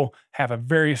people have a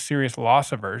very serious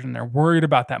loss aversion. They're worried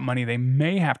about that money they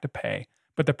may have to pay,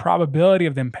 but the probability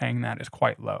of them paying that is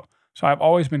quite low. So I've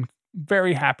always been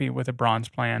very happy with a bronze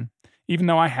plan, even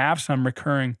though I have some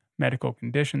recurring medical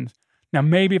conditions. Now,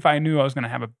 maybe if I knew I was going to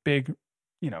have a big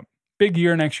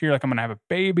year next year, like I'm going to have a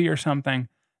baby or something,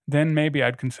 then maybe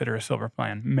I'd consider a silver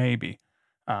plan. Maybe.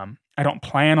 I don't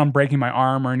plan on breaking my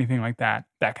arm or anything like that.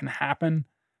 That can happen,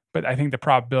 but I think the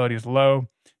probability is low.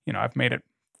 I've made it,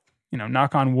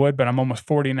 knock on wood, but I'm almost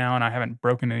 40 now and I haven't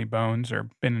broken any bones or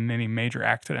been in any major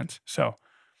accidents. So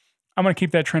I'm going to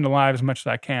keep that trend alive as much as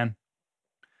I can.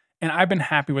 And I've been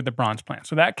happy with the bronze plan.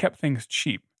 So that kept things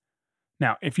cheap.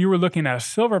 Now, if you were looking at a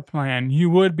silver plan, you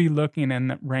would be looking in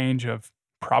the range of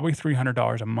probably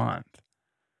 $300 a month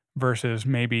versus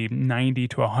maybe $90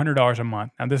 to $100 a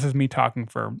month. Now, this is me talking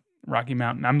for Rocky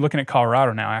Mountain. I'm looking at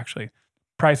Colorado now, actually.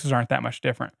 Prices aren't that much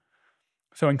different.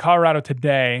 So in Colorado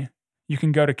today, you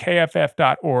can go to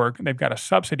kff.org. They've got a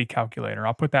subsidy calculator.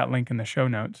 I'll put that link in the show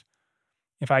notes.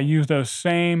 If I use those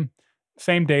same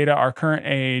data, our current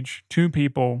age, 2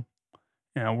 people,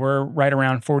 we're right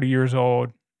around 40 years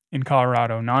old in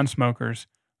Colorado, non-smokers.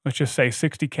 Let's just say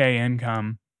 $60K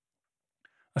income.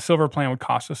 A silver plan would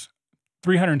cost us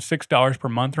 $306 per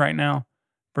month right now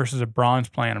versus a bronze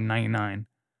plan of $99.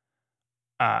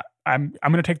 I'm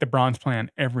going to take the bronze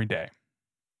plan every day.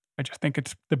 I just think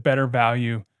it's the better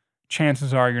value.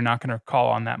 Chances are you're not going to call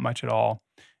on that much at all.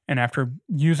 And after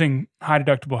using high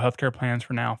deductible healthcare plans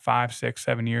for now 5, 6,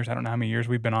 7 years, I don't know how many years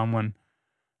we've been on one,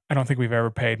 I don't think we've ever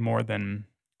paid more than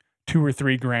 $2 or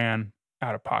 $3 grand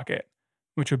out of pocket,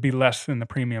 which would be less than the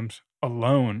premiums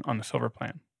alone on the silver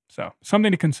plan. So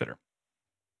something to consider.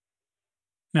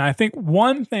 Now, I think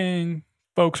one thing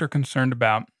folks are concerned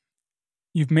about,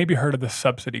 you've maybe heard of the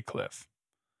subsidy cliff.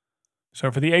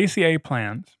 So for the ACA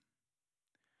plans,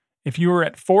 if you were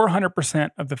at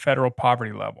 400% of the federal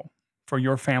poverty level for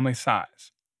your family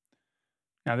size,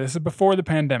 now this is before the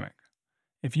pandemic,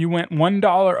 if you went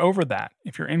 $1 over that,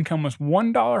 if your income was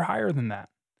 $1 higher than that,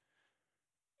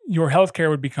 your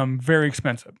healthcare would become very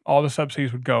expensive. All the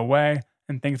subsidies would go away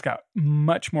and things got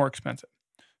much more expensive.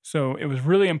 So it was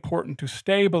really important to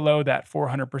stay below that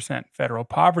 400% federal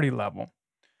poverty level.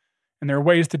 And there are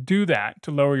ways to do that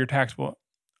to lower your taxable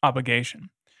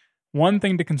obligation. One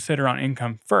thing to consider on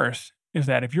income first is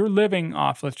that if you're living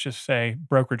off, let's just say,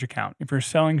 brokerage account, if you're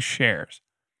selling shares,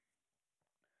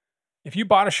 if you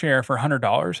bought a share for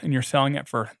 $100 and you're selling it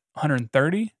for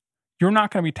 $130, you're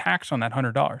not going to be taxed on that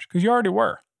 $100 because you already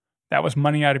were. That was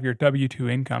money out of your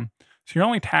W-2 income. So you're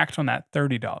only taxed on that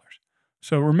 $30.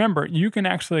 So remember, you can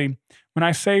actually, when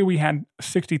I say we had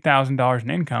 $60,000 in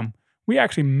income, we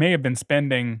actually may have been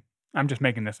spending, I'm just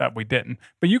making this up, we didn't,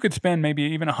 but you could spend maybe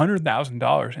even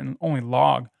 $100,000 and only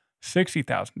log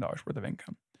 $60,000 worth of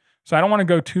income. So I don't want to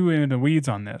go too into the weeds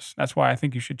on this. That's why I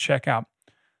think you should check out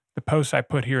the posts I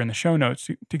put here in the show notes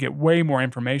to get way more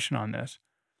information on this.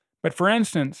 But for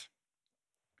instance,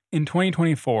 in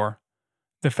 2024,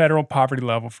 the federal poverty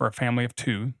level for a family of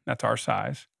 2, that's our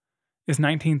size, is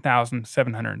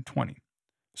 $19,720.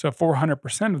 So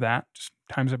 400% of that, just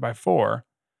times it by 4,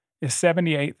 is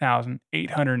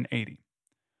 $78,880.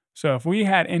 So if we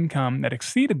had income that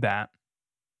exceeded that,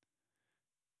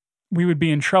 we would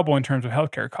be in trouble in terms of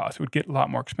healthcare costs. It would get a lot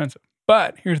more expensive.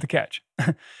 But here's the catch.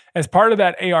 As part of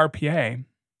that ARPA,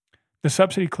 the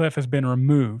subsidy cliff has been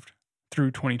removed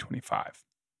through 2025.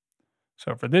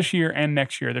 So for this year and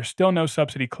next year, there's still no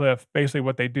subsidy cliff. Basically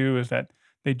what they do is that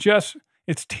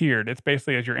it's tiered. It's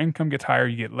basically as your income gets higher,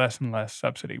 you get less and less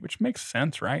subsidy, which makes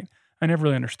sense, right? I never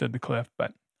really understood the cliff,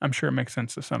 but I'm sure it makes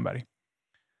sense to somebody.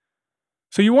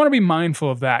 So you want to be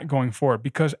mindful of that going forward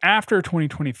because after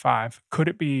 2025, could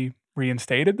it be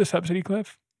reinstated, the subsidy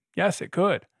cliff? Yes, it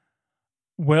could.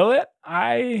 Will it?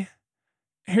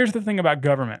 Here's the thing about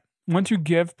government. Once you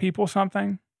give people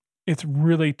something, it's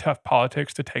really tough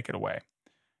politics to take it away.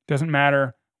 Doesn't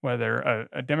matter whether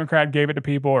a Democrat gave it to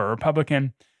people or a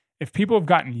Republican. If people have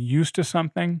gotten used to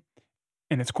something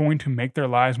and it's going to make their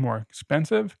lives more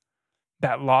expensive,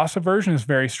 that loss aversion is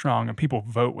very strong and people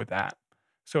vote with that.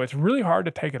 So it's really hard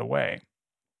to take it away.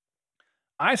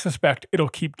 I suspect it'll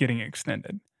keep getting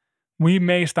extended. We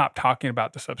may stop talking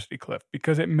about the subsidy cliff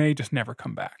because it may just never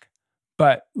come back.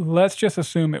 But let's just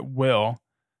assume it will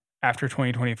after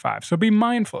 2025. So be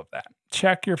mindful of that.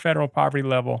 Check your federal poverty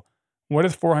level. What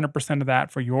is 400% of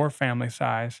that for your family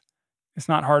size? It's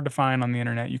not hard to find on the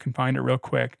internet. You can find it real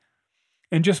quick.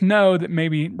 And just know that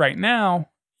maybe right now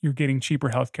you're getting cheaper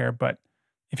healthcare, but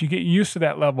if you get used to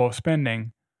that level of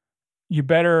spending, you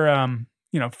better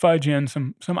fudge in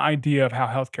some idea of how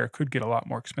healthcare could get a lot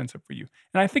more expensive for you.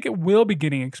 And I think it will be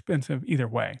getting expensive either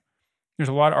way. There's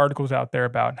a lot of articles out there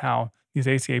about how these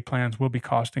ACA plans will be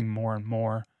costing more and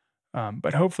more,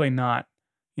 but hopefully not,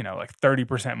 like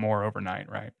 30% more overnight,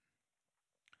 right?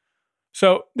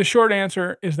 So the short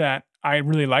answer is that I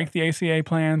really like the ACA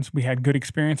plans. We had good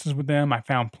experiences with them. I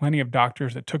found plenty of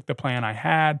doctors that took the plan I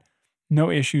had. No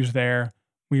issues there.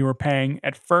 We were paying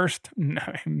at first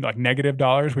like negative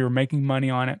dollars. We were making money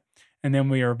on it. And then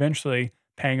we were eventually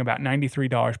paying about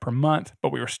 $93 per month,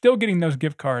 but we were still getting those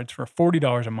gift cards for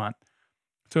 $40 a month.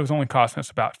 So it was only costing us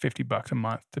about $50 a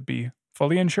month to be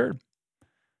fully insured.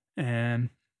 And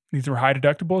these were high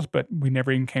deductibles, but we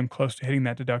never even came close to hitting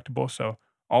that deductible. So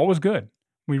all was good.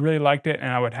 We really liked it, and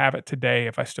I would have it today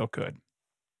if I still could.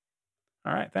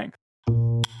 All right, thanks.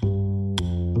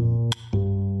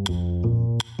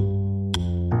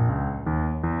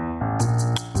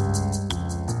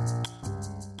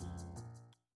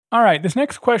 All right, this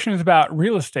next question is about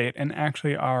real estate and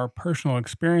actually our personal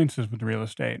experiences with real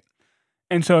estate.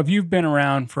 And so if you've been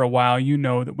around for a while, you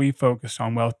know that we focus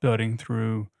on wealth building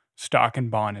through stock and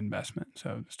bond investment.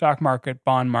 So the stock market,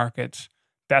 bond markets,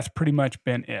 that's pretty much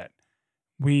been it.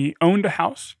 We owned a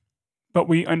house, but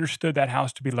we understood that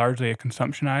house to be largely a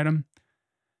consumption item.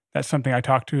 That's something I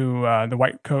talked to the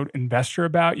white coat investor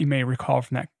about. You may recall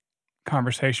from that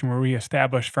conversation where we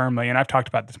established firmly, and I've talked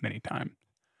about this many times,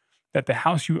 that the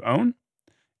house you own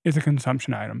is a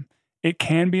consumption item. It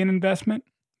can be an investment,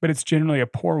 but it's generally a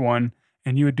poor one,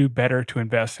 and you would do better to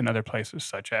invest in other places,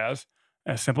 such as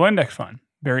a simple index fund.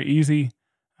 Very easy.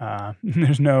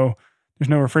 There's no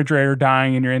refrigerator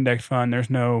dying in your index fund. There's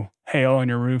no hail on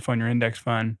your roof on your index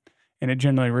fund, and it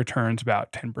generally returns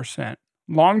about 10%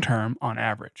 long term on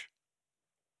average.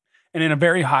 And in a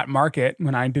very hot market,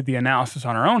 when I did the analysis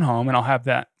on our own home, and I'll have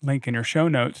that link in your show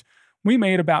notes, we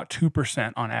made about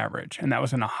 2% on average. And that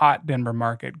was in a hot Denver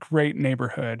market, great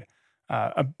neighborhood,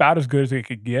 about as good as it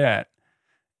could get.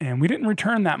 And we didn't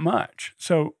return that much.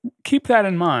 So keep that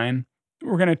in mind.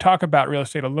 We're going to talk about real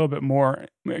estate a little bit more.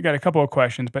 We got a couple of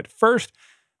questions. But first,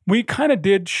 we kind of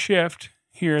did shift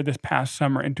here this past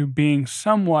summer into being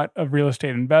somewhat of real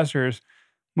estate investors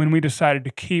when we decided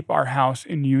to keep our house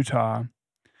in Utah.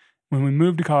 When we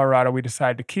moved to Colorado, we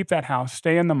decided to keep that house,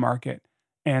 stay in the market,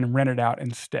 and rent it out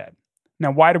instead.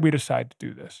 Now, why did we decide to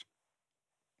do this?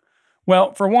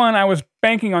 Well, for one, I was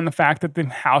banking on the fact that the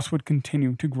house would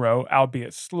continue to grow,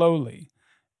 albeit slowly,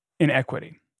 in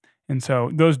equity. And so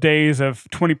those days of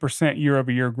 20%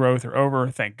 year-over-year growth are over.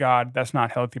 Thank God. That's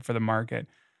not healthy for the market.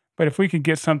 But if we could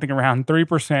get something around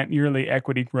 3% yearly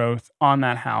equity growth on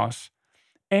that house,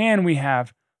 and we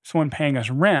have someone paying us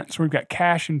rent, so we've got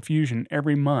cash infusion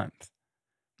every month,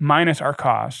 minus our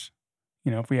costs.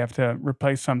 If we have to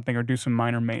replace something or do some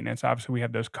minor maintenance, obviously we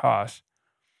have those costs.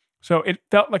 So it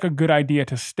felt like a good idea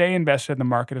to stay invested in the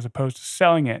market as opposed to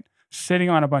selling it, sitting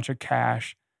on a bunch of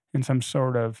cash in some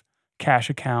sort of cash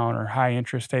account or high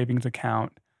interest savings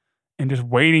account and just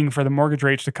waiting for the mortgage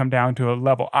rates to come down to a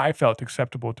level I felt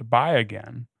acceptable to buy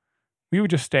again. We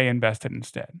would just stay invested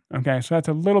instead. Okay, so that's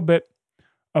a little bit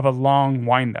of a long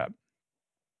windup.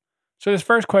 So this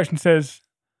first question says,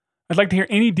 I'd like to hear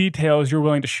any details you're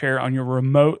willing to share on your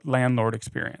remote landlord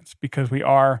experience, because we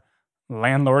are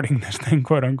landlording this thing,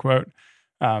 quote unquote,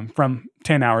 from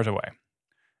 10 hours away.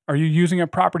 Are you using a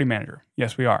property manager?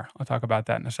 Yes, we are. I'll talk about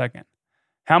that in a second.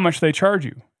 How much do they charge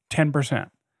you? 10%.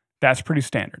 That's pretty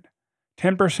standard.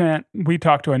 10%, we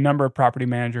talked to a number of property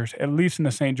managers, at least in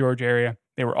the St. George area.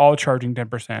 They were all charging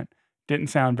 10%. Didn't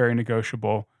sound very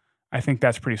negotiable. I think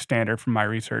that's pretty standard from my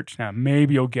research. Now,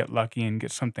 maybe you'll get lucky and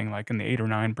get something like in the 8 or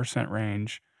 9%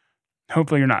 range.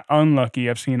 Hopefully you're not unlucky.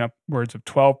 I've seen upwards of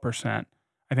 12%.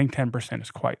 I think 10%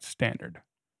 is quite standard.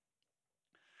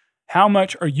 How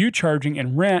much are you charging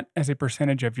in rent as a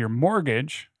percentage of your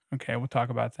mortgage? Okay, we'll talk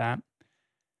about that.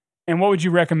 And what would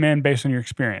you recommend based on your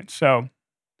experience? So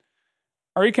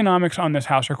our economics on this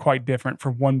house are quite different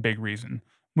for one big reason.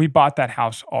 We bought that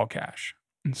house all cash.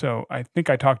 And so I think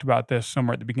I talked about this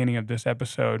somewhere at the beginning of this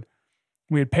episode.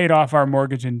 We had paid off our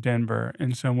mortgage in Denver.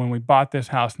 And so when we bought this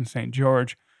house in St.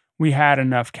 George, we had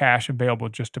enough cash available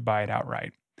just to buy it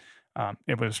outright.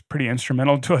 It was pretty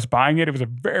instrumental to us buying it. It was a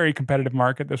very competitive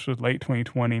market. This was late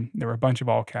 2020. There were a bunch of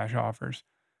all cash offers,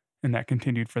 and that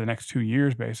continued for the next 2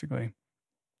 years, basically.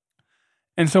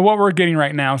 And so what we're getting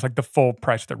right now is like the full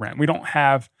price of the rent.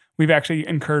 We've actually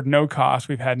incurred no costs.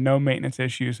 We've had no maintenance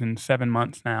issues in 7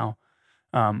 months now,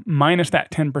 minus that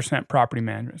 10% property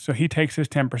management. So he takes his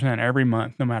 10% every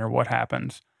month, no matter what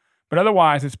happens. But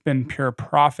otherwise, it's been pure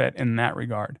profit in that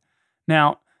regard.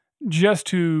 Now, just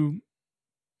to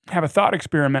have a thought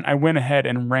experiment, I went ahead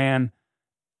and ran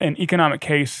an economic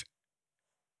case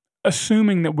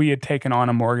assuming that we had taken on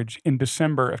a mortgage in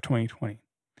December of 2020.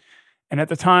 And at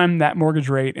the time, that mortgage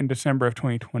rate in December of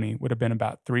 2020 would have been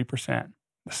about 3%.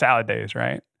 The salad days,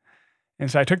 right? And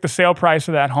so I took the sale price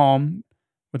of that home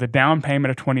with a down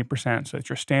payment of 20%. So it's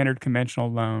your standard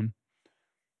conventional loan.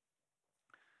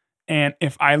 And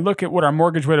if I look at what our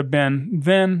mortgage would have been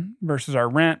then versus our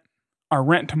rent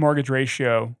to mortgage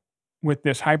ratio with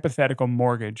this hypothetical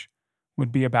mortgage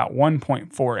would be about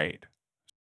 1.48.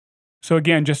 So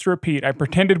again, just to repeat, I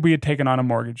pretended we had taken on a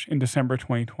mortgage in December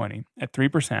 2020 at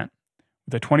 3%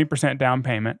 with a 20% down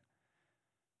payment.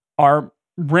 Our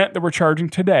rent that we're charging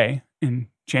today in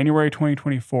January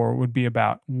 2024 would be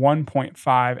about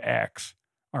 1.5x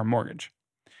our mortgage.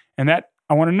 And that,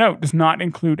 I want to note, does not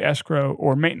include escrow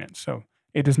or maintenance. So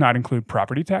it does not include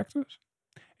property taxes.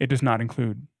 It does not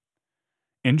include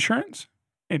insurance.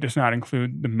 It does not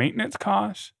include the maintenance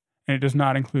costs, and it does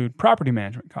not include property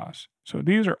management costs. So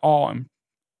these are all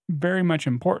very much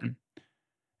important.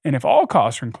 And if all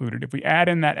costs are included, if we add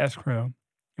in that escrow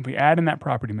if we add in that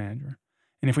property manager,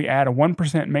 and if we add a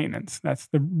 1% maintenance, that's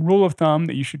the rule of thumb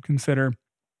that you should consider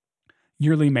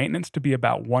yearly maintenance to be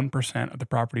about 1% of the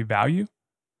property value,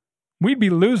 we'd be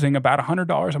losing about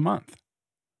 $100 a month.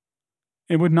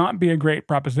 It would not be a great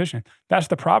proposition. That's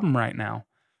the problem right now.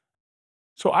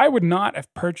 So I would not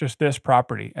have purchased this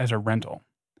property as a rental.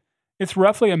 It's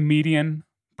roughly a median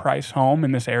price home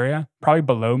in this area, probably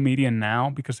below median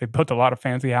now because they built a lot of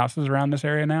fancy houses around this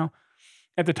area now.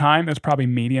 At the time, it was probably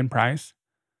median price.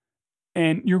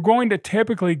 And you're going to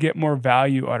typically get more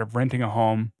value out of renting a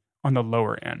home on the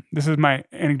lower end. This is my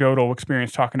anecdotal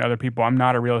experience talking to other people. I'm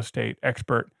not a real estate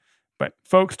expert, but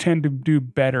folks tend to do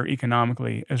better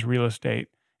economically as real estate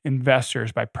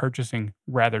investors by purchasing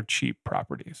rather cheap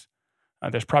properties.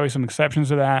 There's probably some exceptions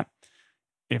to that.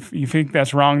 If you think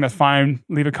that's wrong, that's fine.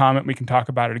 Leave a comment. We can talk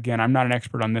about it again. I'm not an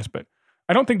expert on this, but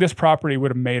I don't think this property would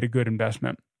have made a good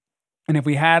investment. And if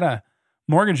we had a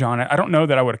mortgage on it, I don't know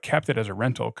that I would have kept it as a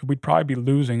rental because we'd probably be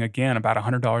losing, again, about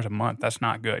 $100 a month. That's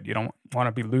not good. You don't want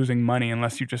to be losing money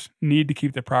unless you just need to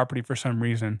keep the property for some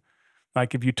reason.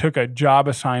 Like if you took a job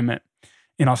assignment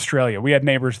in Australia, we had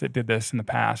neighbors that did this in the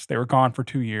past. They were gone for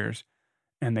 2 years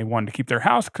and they wanted to keep their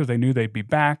house because they knew they'd be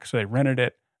back. So they rented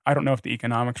it. I don't know if the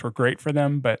economics were great for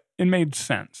them, but it made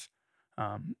sense.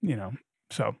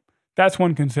 So that's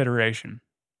one consideration.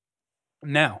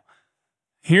 Now,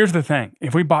 here's the thing.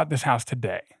 If we bought this house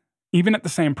today, even at the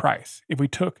same price, if we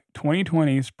took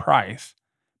 2020's price,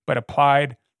 but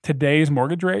applied today's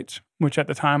mortgage rates, which at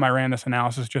the time I ran this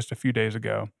analysis just a few days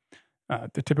ago,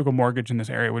 the typical mortgage in this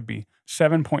area would be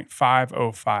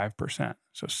 7.505%.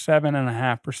 So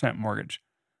 7.5% mortgage.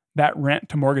 That rent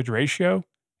to mortgage ratio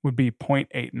would be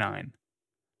 0.89.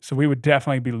 So we would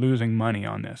definitely be losing money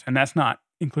on this. And that's not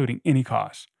including any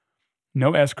costs.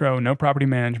 No escrow, no property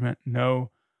management,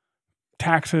 no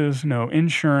taxes, no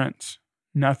insurance,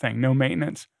 nothing, no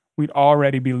maintenance. We'd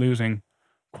already be losing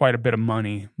quite a bit of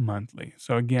money monthly.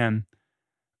 So again,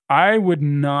 I would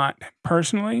not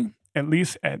personally, at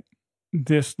least at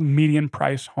this median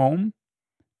price home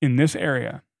in this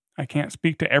area, I can't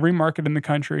speak to every market in the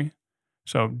country,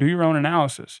 so do your own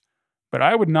analysis. But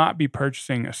I would not be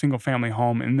purchasing a single family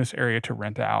home in this area to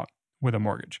rent out with a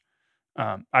mortgage.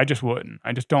 I just wouldn't.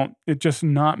 It's just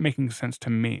not making sense to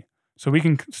me. So we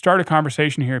can start a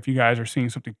conversation here if you guys are seeing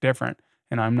something different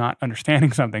and I'm not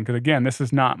understanding something. Because again, this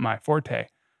is not my forte.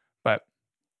 But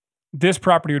this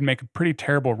property would make a pretty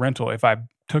terrible rental if I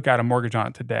took out a mortgage on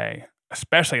it today,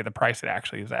 especially at the price it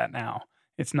actually is at now.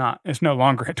 It's no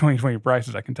longer at 2020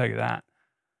 prices, I can tell you that.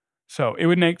 So it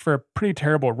would make for a pretty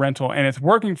terrible rental, and it's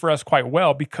working for us quite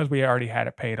well because we already had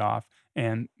it paid off,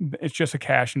 and it's just a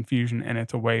cash infusion, and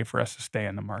it's a way for us to stay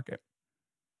in the market.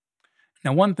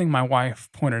 Now, one thing my wife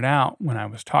pointed out when I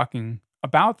was talking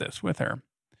about this with her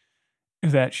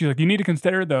is that she's like, you need to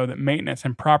consider, though, that maintenance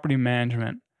and property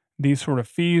management, these sort of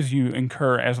fees you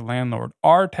incur as a landlord,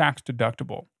 are tax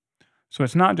deductible. So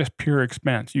it's not just pure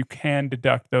expense. You can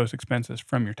deduct those expenses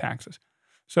from your taxes.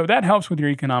 So that helps with your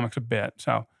economics a bit.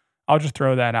 So I'll just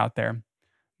throw that out there.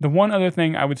 The one other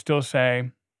thing I would still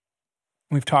say,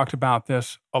 we've talked about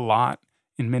this a lot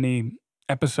in many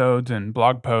episodes and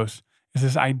blog posts, is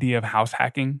this idea of house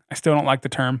hacking. I still don't like the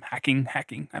term hacking.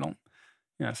 I don't,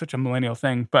 it's such a millennial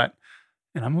thing, and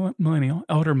I'm a millennial,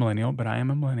 elder millennial, but I am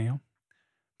a millennial.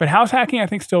 But house hacking, I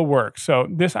think, still works. So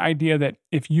this idea that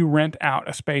if you rent out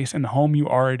a space in the home you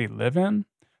already live in,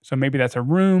 so maybe that's a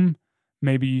room,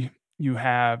 maybe you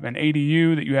have an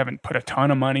ADU that you haven't put a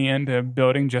ton of money into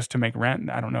building just to make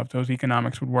rent. I don't know if those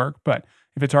economics would work, but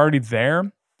if it's already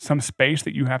there, some space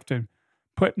that you have to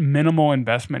put minimal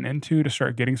investment into to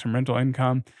start getting some rental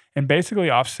income and basically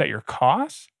offset your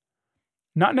costs,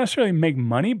 not necessarily make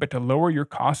money, but to lower your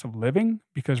cost of living.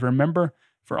 Because remember,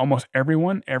 for almost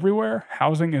everyone, everywhere,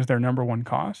 housing is their number one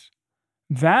cost.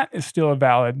 That is still a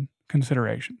valid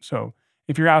consideration. So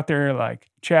if you're out there like,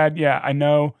 Chad, yeah, I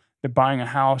know that buying a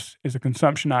house is a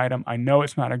consumption item. I know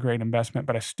it's not a great investment,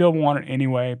 but I still want it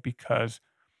anyway because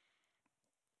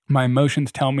my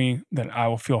emotions tell me that I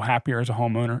will feel happier as a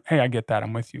homeowner. Hey, I get that.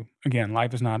 I'm with you. Again,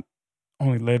 life is not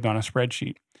only lived on a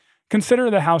spreadsheet. Consider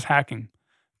the house hacking.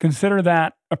 Consider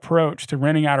that approach to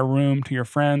renting out a room to your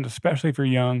friends, especially if you're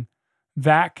young.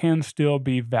 That can still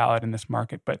be valid in this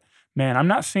market. But man, I'm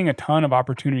not seeing a ton of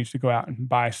opportunities to go out and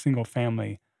buy single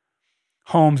family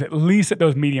homes, at least at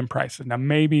those medium prices. Now,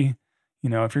 maybe,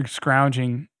 if you're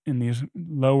scrounging in these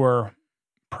lower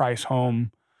price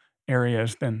home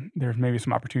areas, then there's maybe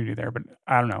some opportunity there. But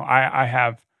I don't know. I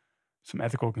have some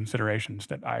ethical considerations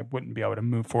that I wouldn't be able to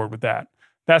move forward with that.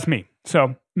 That's me.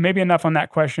 So maybe enough on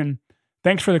that question.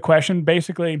 Thanks for the question.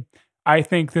 Basically, I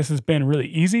think this has been really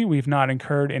easy. We've not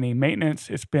incurred any maintenance.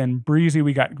 It's been breezy.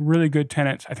 We got really good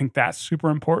tenants. I think that's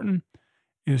super important,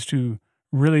 is to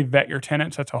really vet your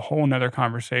tenants. That's a whole nother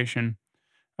conversation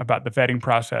about the vetting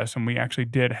process. And we actually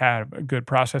did have a good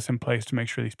process in place to make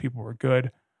sure these people were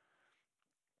good.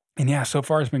 And yeah, so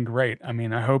far it's been great. I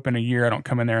mean, I hope in a year I don't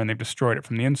come in there and they've destroyed it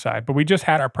from the inside. But we just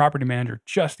had our property manager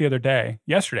just the other day,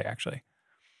 yesterday actually.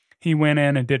 He went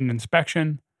in and did an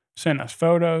inspection, sent us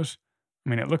photos. I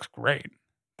mean, it looks great.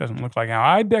 Doesn't look like how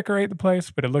I decorate the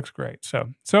place, but it looks great.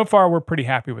 So far we're pretty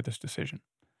happy with this decision.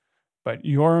 But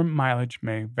your mileage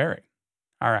may vary.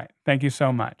 All right. Thank you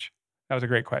so much. That was a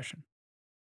great question.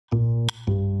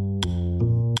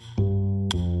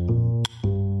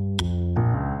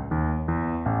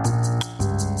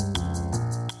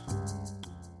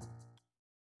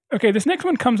 Okay, this next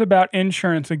one comes about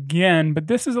insurance again, but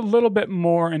this is a little bit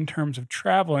more in terms of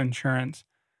travel insurance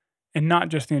and not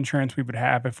just the insurance we would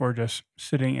have if we're just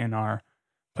sitting in our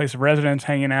place of residence,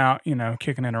 hanging out,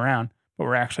 kicking it around. But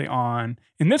we're actually on,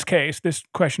 in this case, this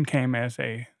question came as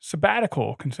a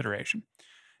sabbatical consideration.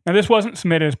 Now, this wasn't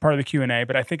submitted as part of the Q&A,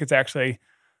 but I think it's actually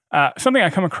something I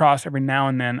come across every now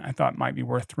and then I thought might be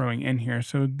worth throwing in here.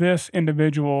 So this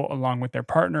individual, along with their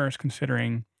partner, is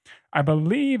considering, I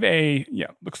believe,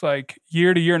 looks like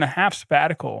year to year and a half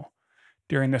sabbatical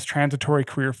during this transitory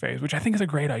career phase, which I think is a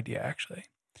great idea, actually.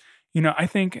 I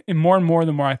think, and more,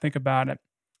 the more I think about it,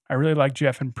 I really like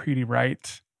Jeff and Preeti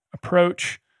Wright's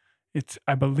approach. It's,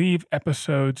 I believe,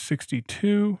 episode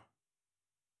 62.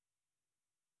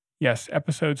 Yes,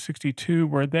 episode 62,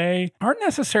 where they aren't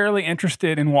necessarily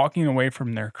interested in walking away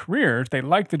from their careers. They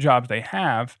like the jobs they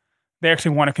have. They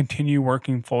actually want to continue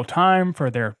working full-time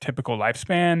for their typical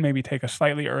lifespan, maybe take a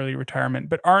slightly early retirement,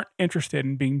 but aren't interested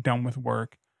in being done with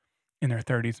work in their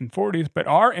 30s and 40s, but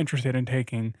are interested in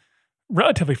taking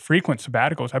relatively frequent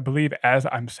sabbaticals. I believe as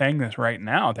I'm saying this right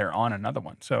now, they're on another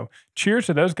one. So cheers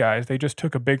to those guys. They just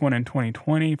took a big one in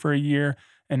 2020 for a year,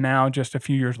 and now just a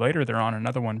few years later, they're on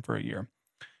another one for a year.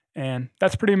 And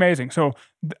that's pretty amazing. So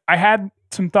I had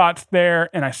some thoughts there,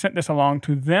 and I sent this along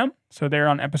to them. So they're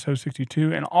on episode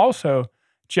 62. And also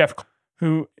Jeff,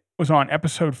 who was on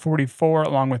episode 44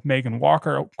 along with Megan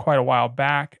Walker quite a while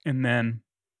back. And then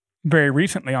very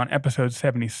recently on episode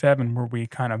 77, where we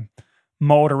kind of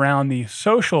mulled around the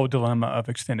social dilemma of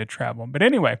extended travel. But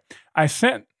anyway, I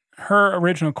sent her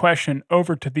original question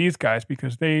over to these guys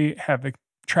because they have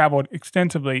traveled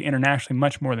extensively internationally,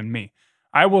 much more than me.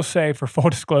 I will say, for full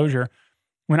disclosure,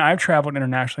 when I've traveled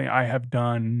internationally, I have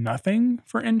done nothing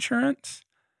for insurance.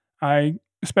 I,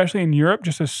 especially in Europe,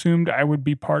 just assumed I would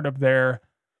be part of their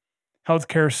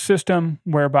healthcare system,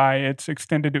 whereby it's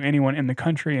extended to anyone in the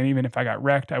country. And even if I got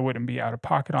wrecked, I wouldn't be out of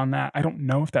pocket on that. I don't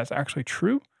know if that's actually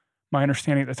true. My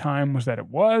understanding at the time was that it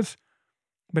was,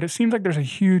 but it seems like there's a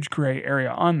huge gray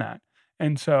area on that.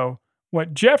 And so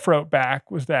what Jeff wrote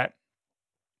back was that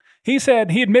he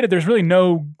said, he admitted there's really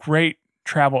no great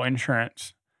travel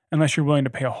insurance unless you're willing to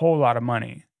pay a whole lot of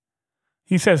money.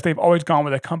 He says they've always gone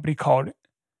with a company called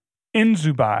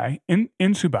Insubai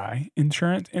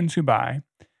Insurance, Insubai,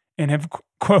 and have,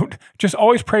 quote, just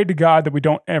always prayed to God that we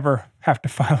don't ever have to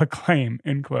file a claim,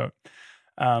 end quote.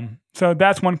 So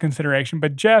that's one consideration.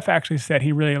 But Jeff actually said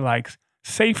he really likes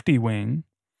Safety Wing.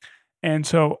 And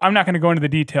so I'm not going to go into the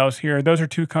details here. Those are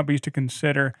two companies to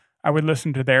consider. I would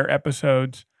listen to their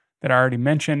episodes that I already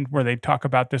mentioned, where they talk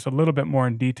about this a little bit more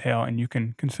in detail, and you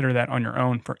can consider that on your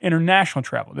own for international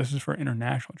travel. This is for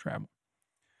international travel.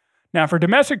 Now, for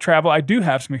domestic travel, I do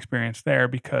have some experience there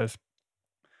because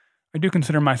I do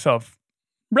consider myself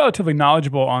relatively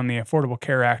knowledgeable on the Affordable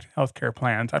Care Act healthcare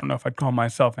plans. I don't know if I'd call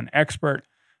myself an expert,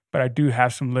 but I do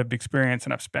have some lived experience,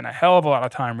 and I've spent a hell of a lot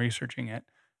of time researching it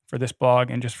for this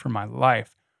blog and just for my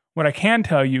life. What I can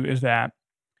tell you is that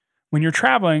when you're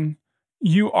traveling,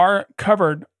 you are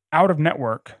covered out of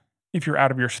network if you're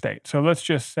out of your state. So let's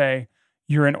just say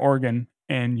you're in Oregon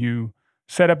and you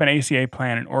set up an ACA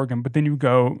plan in Oregon, but then you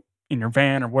go in your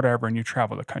van or whatever and you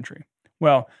travel the country.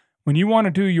 Well, when you want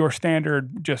to do your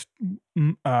standard just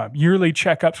yearly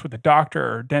checkups with a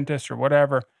doctor or dentist or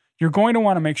whatever, you're going to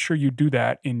want to make sure you do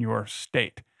that in your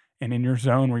state and in your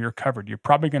zone where you're covered. You're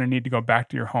probably going to need to go back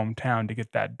to your hometown to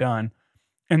get that done.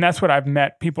 And that's what I've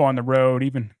met people on the road,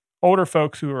 even older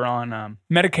folks who are on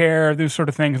Medicare, those sort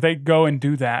of things. They go and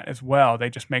do that as well. They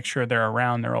just make sure they're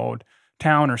around their old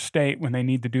town or state when they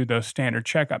need to do those standard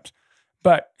checkups.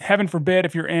 But heaven forbid,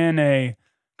 if you're in a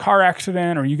car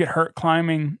accident or you get hurt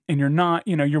climbing and you're not,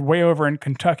 you're way over in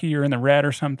Kentucky or in the red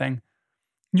or something,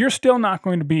 you're still not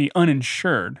going to be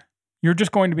uninsured. You're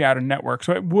just going to be out of network.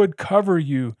 So it would cover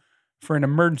you for an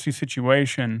emergency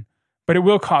situation, but it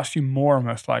will cost you more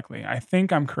most likely. I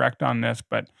think I'm correct on this,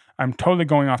 but I'm totally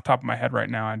going off the top of my head right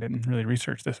now. I didn't really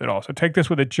research this at all. So take this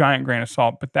with a giant grain of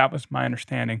salt, but that was my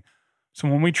understanding. So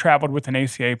when we traveled with an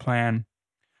ACA plan,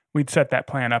 we'd set that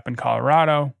plan up in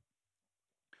Colorado.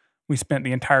 We spent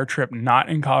the entire trip not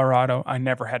in Colorado. I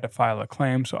never had to file a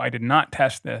claim, so I did not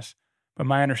test this. But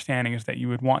my understanding is that you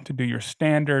would want to do your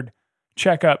standard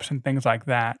checkups and things like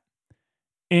that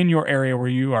in your area where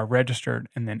you are registered,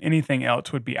 and then anything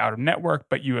else would be out of network,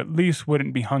 but you at least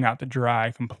wouldn't be hung out to dry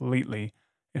completely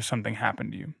if something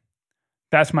happened to you.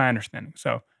 That's my understanding.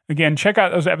 So again, check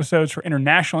out those episodes for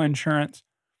international insurance.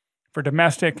 For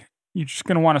domestic, you're just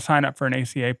going to want to sign up for an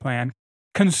ACA plan.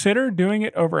 Consider doing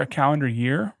it over a calendar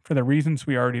year for the reasons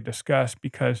we already discussed,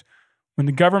 because when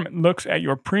the government looks at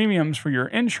your premiums for your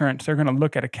insurance, they're going to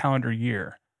look at a calendar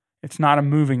year. It's not a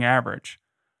moving average.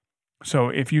 So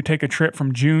if you take a trip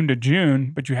from June to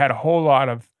June, but you had a whole lot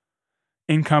of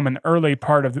income in the early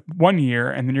part of one year,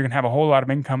 and then you're going to have a whole lot of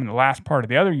income in the last part of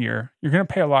the other year, you're going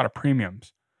to pay a lot of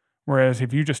premiums. Whereas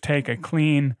if you just take a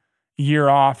clean year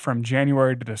off from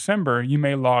January to December, you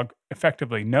may log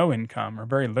effectively no income or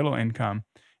very little income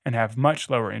and have much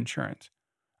lower insurance.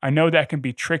 I know that can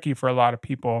be tricky for a lot of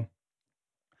people,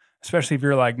 especially if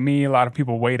you're like me. A lot of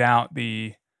people wait out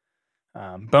the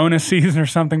bonus season or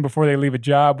something before they leave a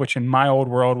job, which in my old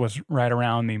world was right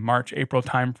around the March, April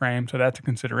timeframe. So that's a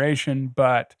consideration,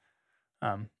 but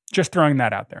just throwing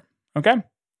that out there. Okay?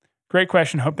 Great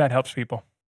question. Hope that helps people.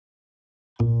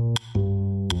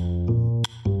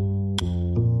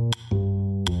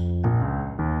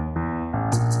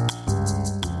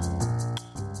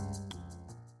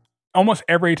 Almost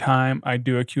every time I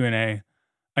do a Q&A,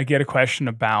 I get a question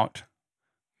about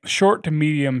short to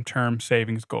medium term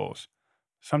savings goals.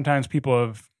 Sometimes people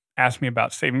have asked me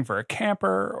about saving for a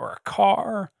camper or a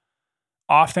car.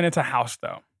 Often it's a house,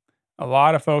 though. A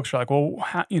lot of folks are like, well,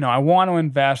 I want to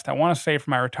invest. I want to save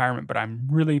for my retirement, but I'm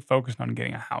really focused on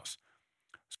getting a house.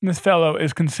 So this fellow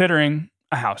is considering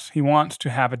a house. He wants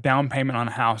to have a down payment on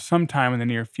a house sometime in the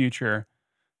near future,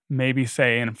 maybe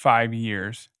say in 5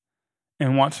 years,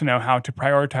 and wants to know how to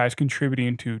prioritize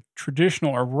contributing to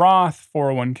traditional or Roth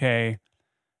 401k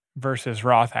versus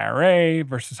Roth IRA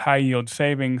versus high yield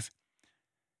savings.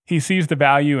 He sees the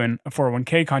value in a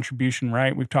 401k contribution,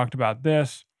 right? We've talked about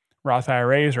this. Roth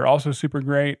IRAs are also super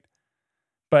great.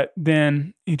 But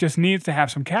then he just needs to have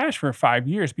some cash for 5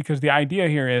 years, because the idea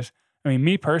here is,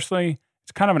 me personally,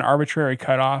 it's kind of an arbitrary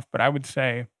cutoff, but I would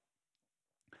say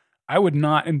I would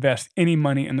not invest any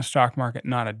money in the stock market,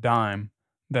 not a dime,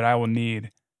 that I will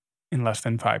need in less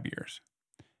than 5 years.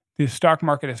 The stock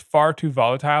market is far too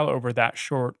volatile over that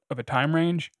short of a time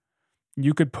range.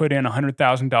 You could put in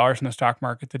 $100,000 in the stock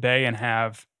market today and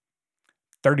have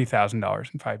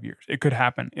 $30,000 in 5 years. It could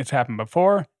happen. It's happened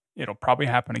before. It'll probably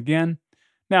happen again.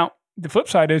 Now, the flip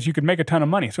side is you could make a ton of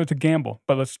money. So it's a gamble,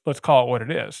 but let's call it what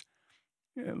it is.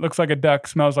 It looks like a duck,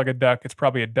 smells like a duck. It's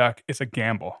probably a duck. It's a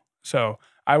gamble. So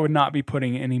I would not be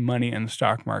putting any money in the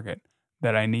stock market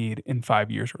that I need in 5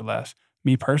 years or less.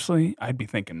 Me personally, I'd be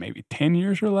thinking maybe 10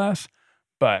 years or less.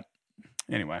 But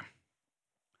anyway.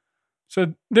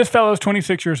 So this fellow is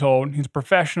 26 years old. He's a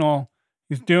professional.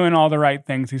 He's doing all the right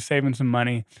things. He's saving some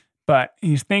money. But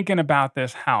he's thinking about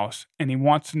this house, and he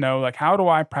wants to know, how do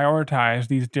I prioritize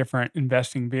these different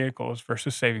investing vehicles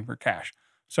versus saving for cash?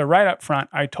 So right up front,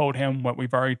 I told him what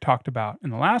we've already talked about in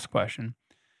the last question,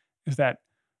 is that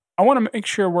I want to make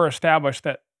sure we're established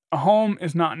that a home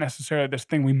is not necessarily this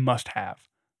thing we must have.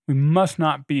 We must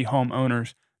not be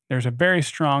homeowners. There's a very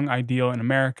strong ideal in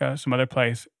America, some other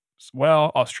places as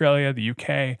well, Australia, the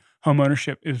UK. Home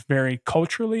ownership is very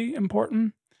culturally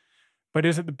important. But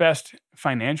is it the best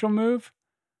financial move?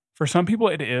 For some people,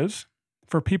 it is.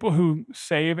 For people who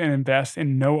save and invest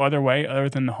in no other way other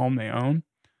than the home they own,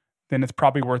 then it's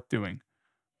probably worth doing.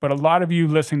 But a lot of you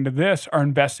listening to this are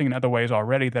investing in other ways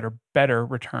already that are better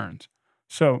returns.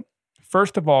 So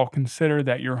first of all, consider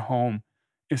that your home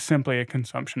is simply a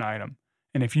consumption item.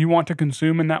 And if you want to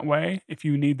consume in that way, if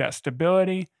you need that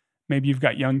stability, maybe you've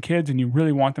got young kids and you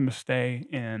really want them to stay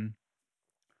in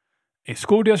a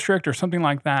school district or something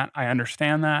like that, I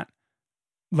understand that.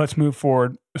 Let's move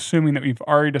forward, assuming that we've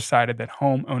already decided that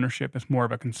home ownership is more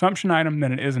of a consumption item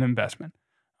than it is an investment.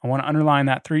 I want to underline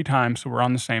that 3 times so we're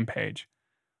on the same page.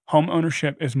 Home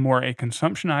ownership is more a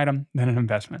consumption item than an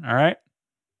investment, all right?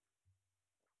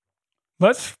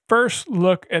 Let's first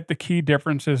look at the key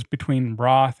differences between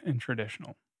Roth and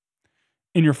traditional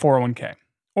in your 401k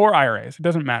or IRAs. It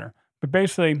doesn't matter. But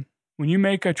basically, when you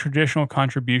make a traditional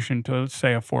contribution to, let's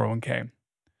say, a 401k,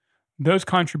 those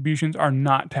contributions are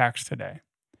not taxed today,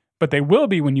 but they will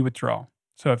be when you withdraw.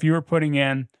 So if you were putting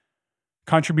in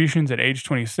contributions at age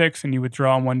 26 and you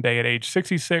withdraw on one day at age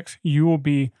 66, you will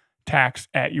be taxed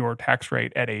at your tax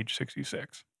rate at age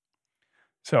 66.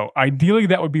 So ideally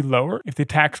that would be lower. If the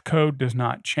tax code does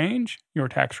not change, your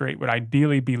tax rate would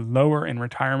ideally be lower in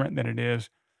retirement than it is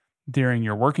during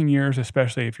your working years,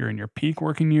 especially if you're in your peak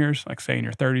working years, like say in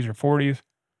your 30s or 40s.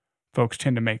 Folks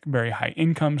tend to make very high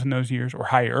incomes in those years or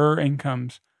higher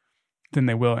incomes than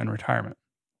they will in retirement.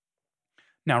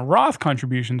 Now, Roth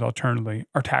contributions, alternatively,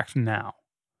 are taxed now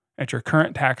at your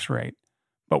current tax rate.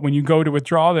 But when you go to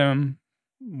withdraw them,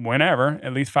 whenever,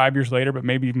 at least 5 years later, but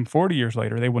maybe even 40 years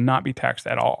later, they will not be taxed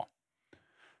at all.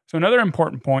 So another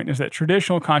important point is that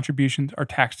traditional contributions are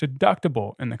tax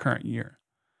deductible in the current year.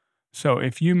 So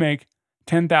if you make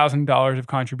 $10,000 of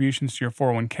contributions to your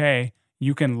 401k,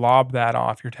 you can lob that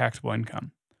off your taxable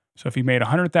income. So if you made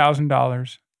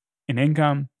 $100,000 in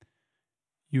income,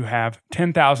 you have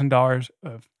 $10,000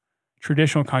 of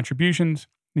traditional contributions,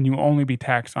 then you will only be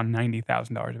taxed on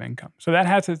 $90,000 of income. So that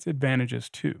has its advantages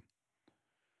too.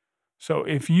 So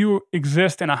if you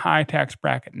exist in a high tax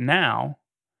bracket now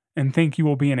and think you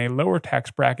will be in a lower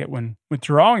tax bracket when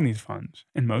withdrawing these funds,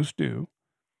 and most do,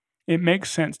 it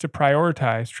makes sense to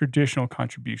prioritize traditional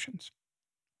contributions.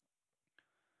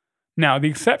 Now, the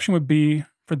exception would be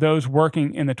for those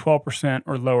working in the 12%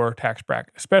 or lower tax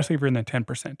bracket, especially if you're in the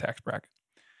 10% tax bracket.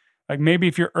 Like maybe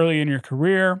if you're early in your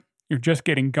career, you're just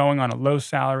getting going on a low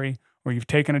salary, or you've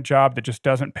taken a job that just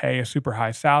doesn't pay a super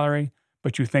high salary,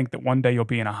 but you think that one day you'll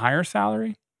be in a higher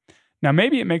salary. Now,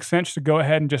 maybe it makes sense to go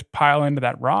ahead and just pile into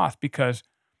that Roth because,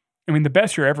 the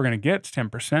best you're ever going to get is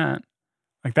 10%.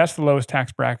 Like that's the lowest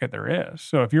tax bracket there is.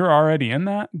 So if you're already in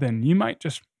that, then you might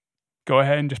just go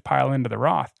ahead and just pile into the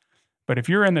Roth. But if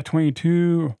you're in the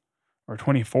 22 or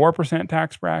 24%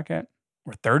 tax bracket,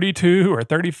 or 32 or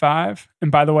 35,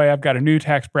 and by the way, I've got a new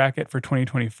tax bracket for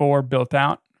 2024 built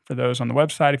out for those on the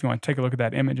website. If you want to take a look at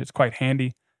that image, it's quite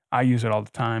handy. I use it all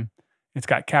the time. It's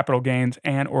got capital gains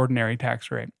and ordinary tax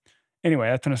rate. Anyway,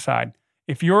 that's an aside.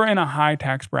 If you're in a high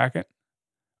tax bracket,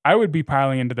 I would be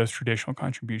piling into those traditional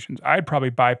contributions. I'd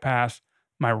probably bypass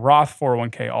my Roth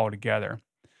 401k altogether.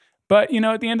 But,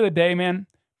 at the end of the day, man,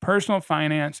 personal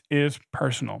finance is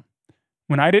personal.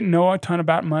 When I didn't know a ton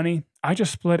about money, I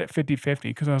just split it 50-50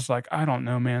 because I was like, I don't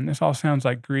know, man. This all sounds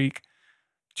like Greek.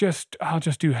 I'll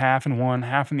just do half in one,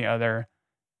 half in the other.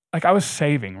 Like I was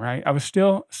saving, right? I was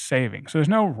still saving. So there's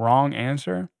no wrong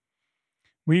answer.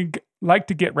 We like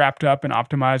to get wrapped up in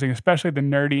optimizing, especially the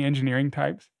nerdy engineering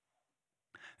types.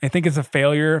 They think it's a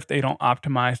failure if they don't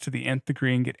optimize to the nth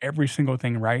degree and get every single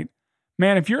thing right.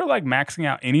 Man, if you're like maxing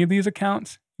out any of these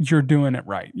accounts, you're doing it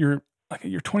right. You're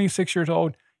 26 years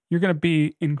old. You're going to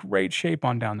be in great shape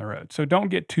on down the road. So don't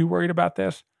get too worried about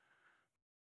this.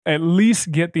 At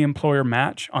least get the employer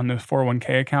match on those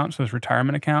 401k accounts, those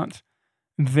retirement accounts.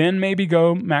 Then maybe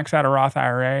go max out a Roth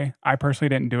IRA. I personally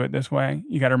didn't do it this way.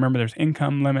 You got to remember there's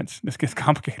income limits. This gets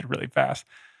complicated really fast.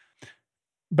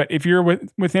 But if you're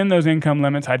within those income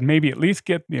limits, I'd maybe at least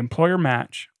get the employer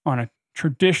match on a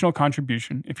traditional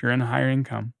contribution if you're in a higher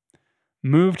income.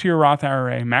 Move to your Roth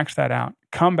IRA, max that out,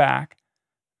 come back,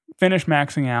 finish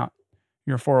maxing out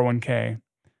your 401k.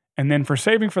 And then for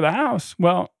saving for the house,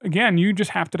 well, again, you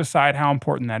just have to decide how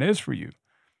important that is for you.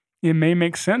 It may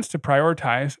make sense to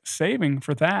prioritize saving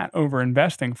for that over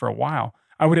investing for a while.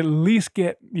 I would at least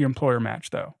get the employer match,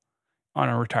 though, on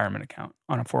a retirement account,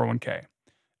 on a 401k.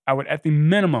 I would, at the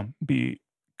minimum, be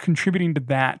contributing to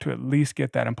that to at least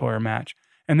get that employer match.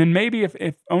 And then maybe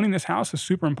if owning this house is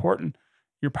super important,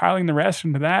 you're piling the rest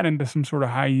into some sort of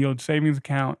high yield savings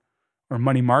account or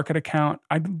money market account.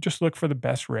 I'd just look for the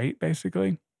best rate,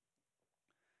 basically.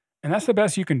 And that's the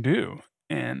best you can do.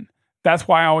 And that's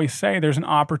why I always say there's an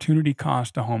opportunity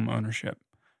cost to home ownership.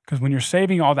 Because when you're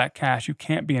saving all that cash, you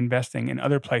can't be investing in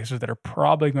other places that are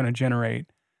probably going to generate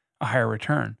a higher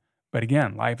return. But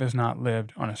again, life is not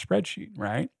lived on a spreadsheet,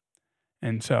 right?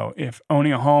 And so if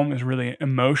owning a home is really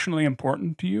emotionally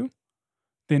important to you,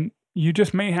 then you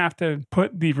just may have to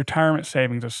put the retirement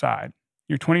savings aside.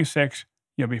 You're 26,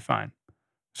 you'll be fine.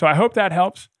 So I hope that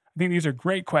helps. I think these are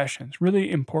great questions,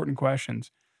 really important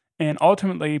questions. And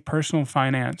ultimately, personal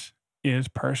finance is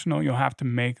personal. You'll have to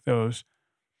make those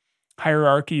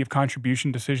hierarchy of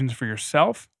contribution decisions for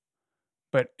yourself.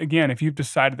 But again, if you've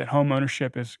decided that home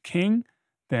ownership is king,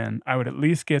 then I would at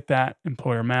least get that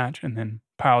employer match and then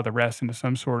pile the rest into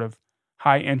some sort of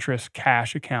high interest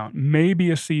cash account,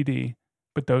 maybe a CD,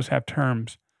 but those have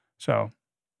terms. So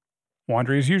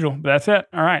laundry as usual. But that's it.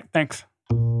 All right. Thanks.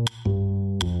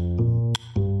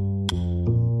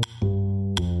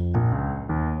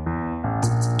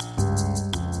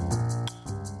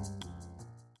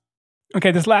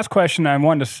 Okay, this last question I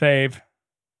wanted to save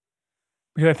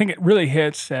because I think it really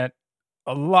hits at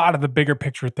a lot of the bigger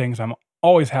picture things I'm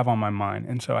always have on my mind.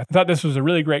 And so I thought this was a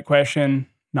really great question,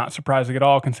 not surprising at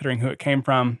all considering who it came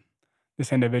from.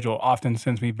 This individual often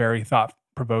sends me very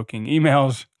thought-provoking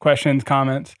emails, questions,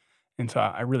 comments, and so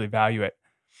I really value it.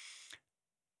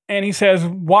 And he says,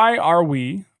 why are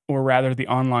we, or rather the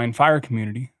online fire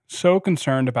community, so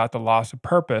concerned about the loss of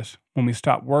purpose when we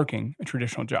stop working a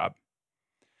traditional job?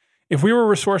 If we were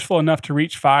resourceful enough to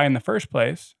reach FI in the first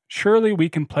place, surely we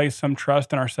can place some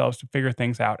trust in ourselves to figure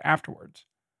things out afterwards.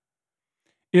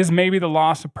 Is maybe the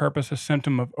loss of purpose a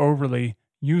symptom of overly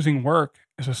using work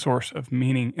as a source of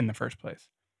meaning in the first place?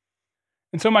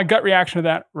 And so my gut reaction to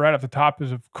that right off the top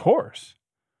is, of course.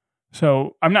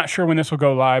 So I'm not sure when this will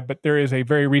go live, but there is a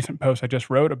very recent post I just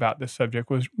wrote about this subject,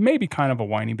 was maybe kind of a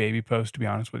whiny baby post, to be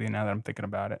honest with you, now that I'm thinking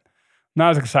about it.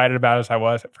 Not as excited about it as I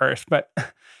was at first, but,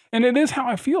 and it is how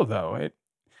I feel though.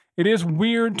 It is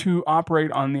weird to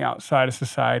operate on the outside of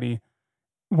society,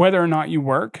 whether or not you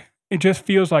work. It just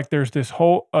feels like there's this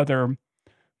whole other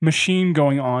machine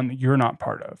going on that you're not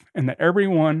part of, and that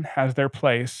everyone has their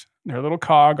place, their little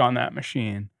cog on that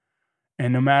machine.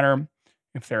 And no matter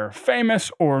if they're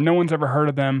famous or no one's ever heard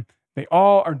of them, they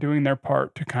all are doing their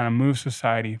part to kind of move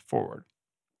society forward.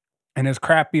 And as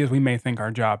crappy as we may think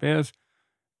our job is,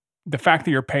 the fact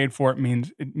that you're paid for it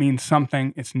means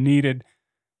something. It's needed.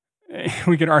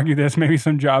 We could argue this. Maybe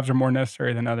some jobs are more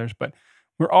necessary than others, but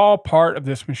we're all part of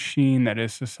this machine that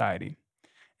is society.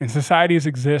 And societies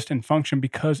exist and function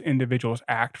because individuals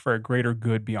act for a greater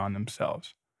good beyond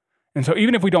themselves. And so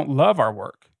even if we don't love our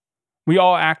work, we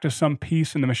all act as some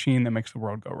piece in the machine that makes the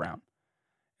world go round.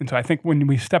 And so I think when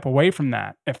we step away from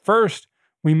that, at first,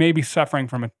 we may be suffering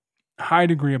from a high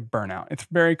degree of burnout. It's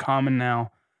very common now.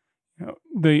 You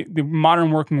know, the modern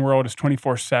working world is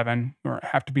 24/7. We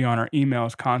have to be on our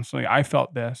emails constantly. I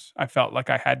felt this. I felt like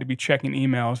I had to be checking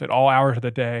emails at all hours of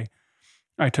the day.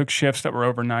 I took shifts that were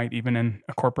overnight, even in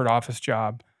a corporate office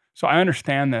job. So I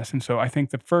understand this. And so I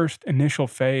think the first initial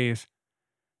phase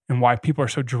and why people are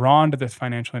so drawn to this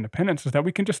financial independence is that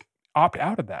we can just opt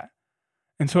out of that.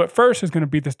 And so at first is going to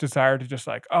be this desire to just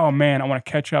like, oh man, I want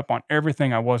to catch up on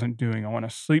everything I wasn't doing. I want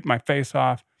to sleep my face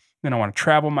off. Then I want to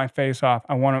travel my face off.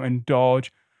 I want to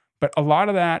indulge. But a lot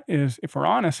of that is, if we're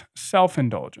honest,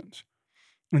 self-indulgence.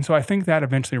 And so I think that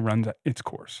eventually runs its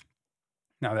course.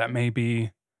 Now that may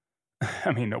be,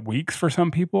 weeks for some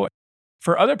people.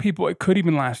 For other people, it could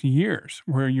even last years,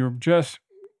 where you're just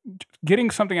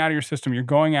getting something out of your system. You're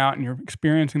going out and you're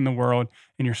experiencing the world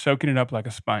and you're soaking it up like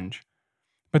a sponge.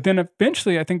 But then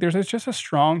eventually, I think there's just a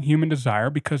strong human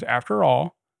desire, because after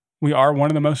all, we are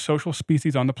one of the most social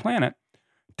species on the planet,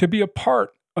 to be a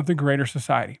part of the greater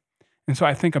society. And so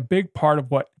I think a big part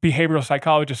of what behavioral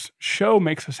psychologists show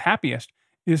makes us happiest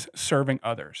is serving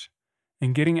others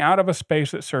and getting out of a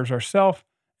space that serves ourselves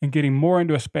and getting more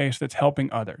into a space that's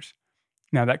helping others.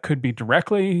 Now, that could be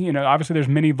directly, obviously there's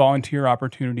many volunteer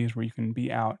opportunities where you can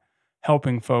be out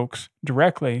helping folks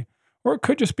directly, or it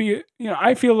could just be,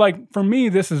 I feel like for me,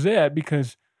 this is it,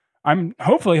 because I'm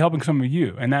hopefully helping some of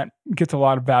you, and that gets a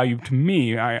lot of value to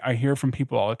me. I hear from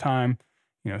people all the time,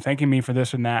 thanking me for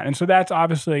this and that. And so that's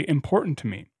obviously important to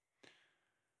me.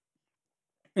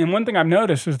 And one thing I've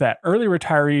noticed is that early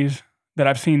retirees that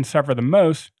I've seen suffer the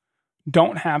most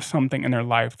don't have something in their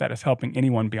life that is helping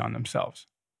anyone beyond themselves.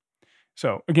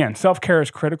 So again, self-care is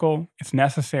critical, it's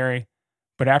necessary,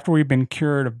 but after we've been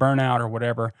cured of burnout or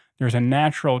whatever, there's a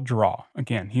natural draw.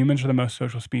 Again, humans are the most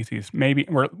social species. Maybe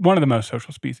we're one of the most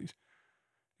social species.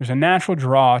 There's a natural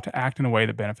draw to act in a way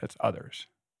that benefits others.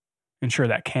 And sure,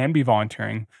 that can be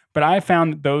volunteering, but I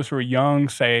found that those who are young,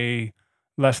 say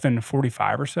less than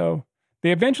 45 or so,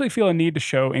 they eventually feel a need to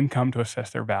show income to assess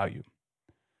their value.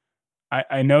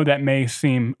 I know that may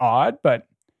seem odd, but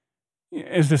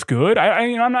is this good?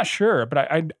 I'm not sure,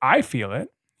 but I feel it.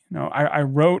 I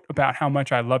wrote about how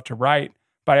much I love to write,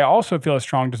 but I also feel a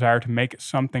strong desire to make it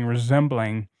something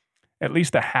resembling at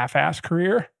least a half-assed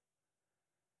career,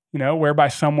 whereby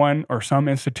someone or some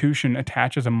institution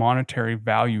attaches a monetary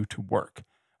value to work.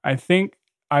 I think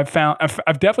I've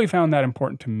definitely found that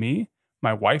important to me.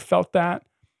 My wife felt that.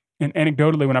 And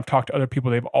anecdotally, when I've talked to other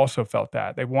people, they've also felt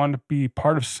that. They want to be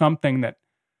part of something that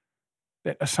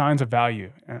assigns a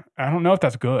value. I don't know if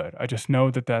that's good. I just know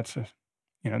that that's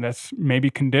maybe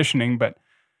conditioning, but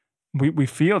we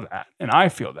feel that, and I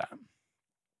feel that.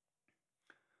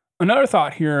 Another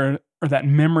thought here are that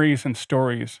memories and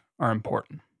stories are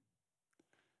important.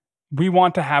 We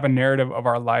want to have a narrative of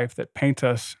our life that paints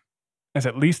us as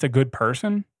at least a good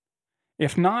person,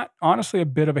 if not, honestly, a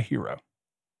bit of a hero.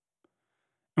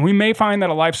 And we may find that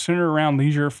a life centered around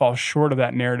leisure falls short of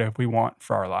that narrative we want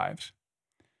for our lives.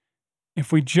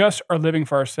 if we just are living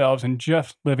for ourselves and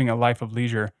just living a life of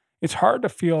leisure, it's hard to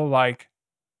feel like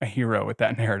a hero with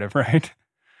that narrative, right?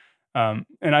 And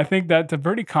I think that's a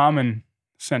pretty common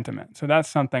sentiment. So that's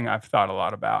something I've thought a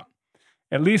lot about.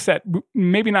 At least that,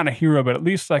 maybe not a hero, but at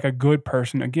least like a good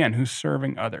person, again, who's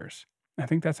serving others. I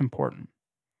think that's important.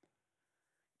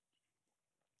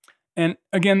 And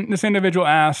again, this individual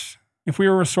asks, if we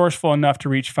were resourceful enough to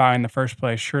reach FI in the first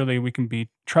place, surely we can be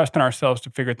trusting ourselves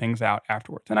to figure things out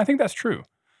afterwards. And I think that's true.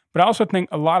 But I also think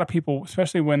a lot of people,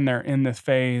 especially when they're in this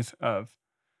phase of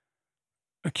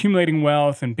accumulating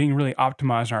wealth and being really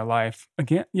optimized in our life,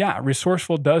 again, yeah,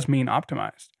 resourceful does mean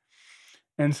optimized.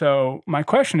 And so my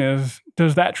question is,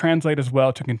 does that translate as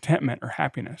well to contentment or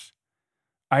happiness?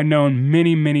 I've known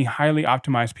many, many highly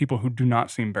optimized people who do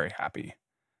not seem very happy.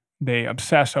 They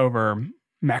obsess over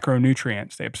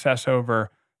macronutrients. They obsess over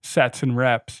sets and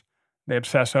reps. They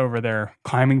obsess over their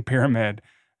climbing pyramid,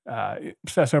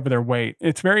 obsess over their weight.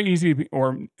 It's very easy to be,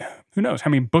 or who knows how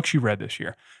many books you read this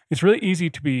year. It's really easy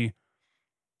to be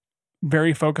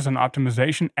very focused on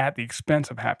optimization at the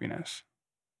expense of happiness.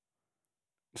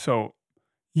 So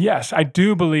yes, I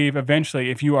do believe eventually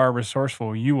if you are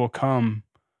resourceful, you will come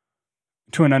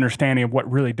to an understanding of what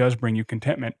really does bring you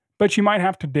contentment, but you might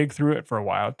have to dig through it for a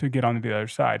while to get on the other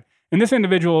side. And this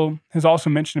individual has also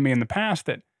mentioned to me in the past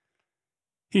that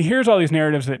he hears all these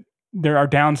narratives that there are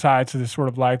downsides to this sort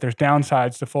of life. There's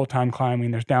downsides to full-time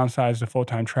climbing. There's downsides to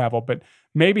full-time travel, but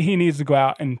maybe he needs to go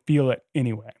out and feel it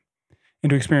anyway and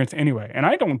to experience it anyway. And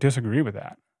I don't disagree with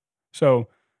that. So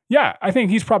yeah, I think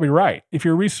he's probably right. If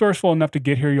you're resourceful enough to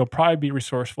get here, you'll probably be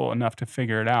resourceful enough to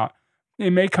figure it out.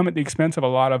 It may come at the expense of a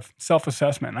lot of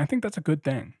self-assessment, and I think that's a good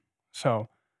thing. So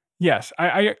yes,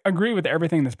 I agree with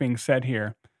everything that's being said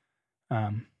here.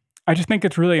 I just think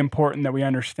it's really important that we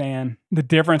understand the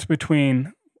difference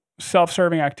between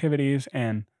self-serving activities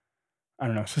and,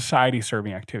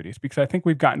 society-serving activities, because I think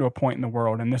we've gotten to a point in the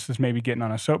world, and this is maybe getting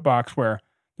on a soapbox, where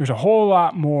there's a whole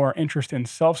lot more interest in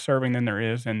self-serving than there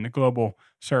is in the global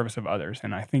service of others.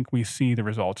 And I think we see the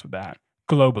results of that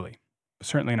globally,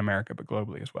 certainly in America, but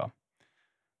globally as well.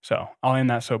 So I'll end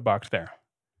that soapbox there.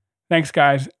 Thanks,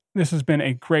 guys. This has been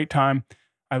a great time.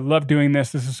 I love doing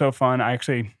this. This is so fun. I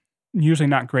actually usually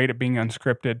not great at being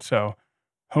unscripted, so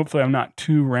hopefully I'm not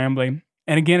too rambly.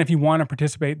 And again, if you want to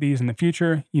participate in these in the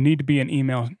future, you need to be an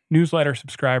email newsletter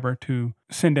subscriber to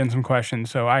send in some questions.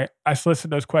 So I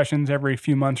solicit those questions every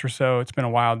few months or so. It's been a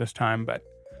while this time, but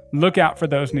look out for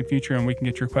those in the future and we can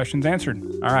get your questions answered.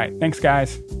 All right. Thanks,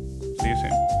 guys. See you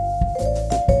soon.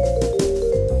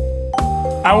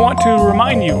 I want to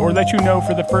remind you or let you know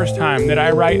for the first time that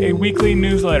I write a weekly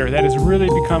newsletter that has really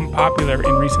become popular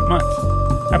in recent months.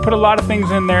 I put a lot of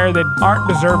things in there that aren't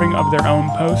deserving of their own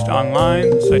post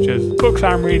online, such as books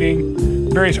I'm reading,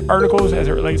 various articles as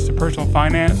it relates to personal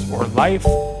finance or life,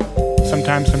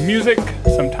 sometimes some music,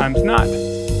 sometimes not.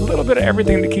 A little bit of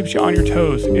everything that keeps you on your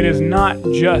toes. It is not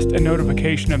just a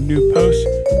notification of new posts.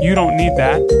 You don't need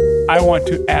that. I want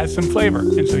to add some flavor,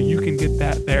 and so you can get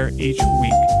that there each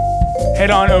week.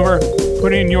 Head on over,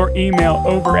 put in your email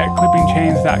over at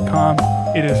clippingchains.com.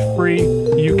 It is free.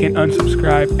 You can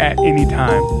unsubscribe at any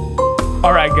time.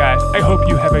 All right, guys, I hope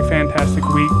you have a fantastic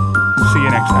week. See you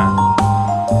next time.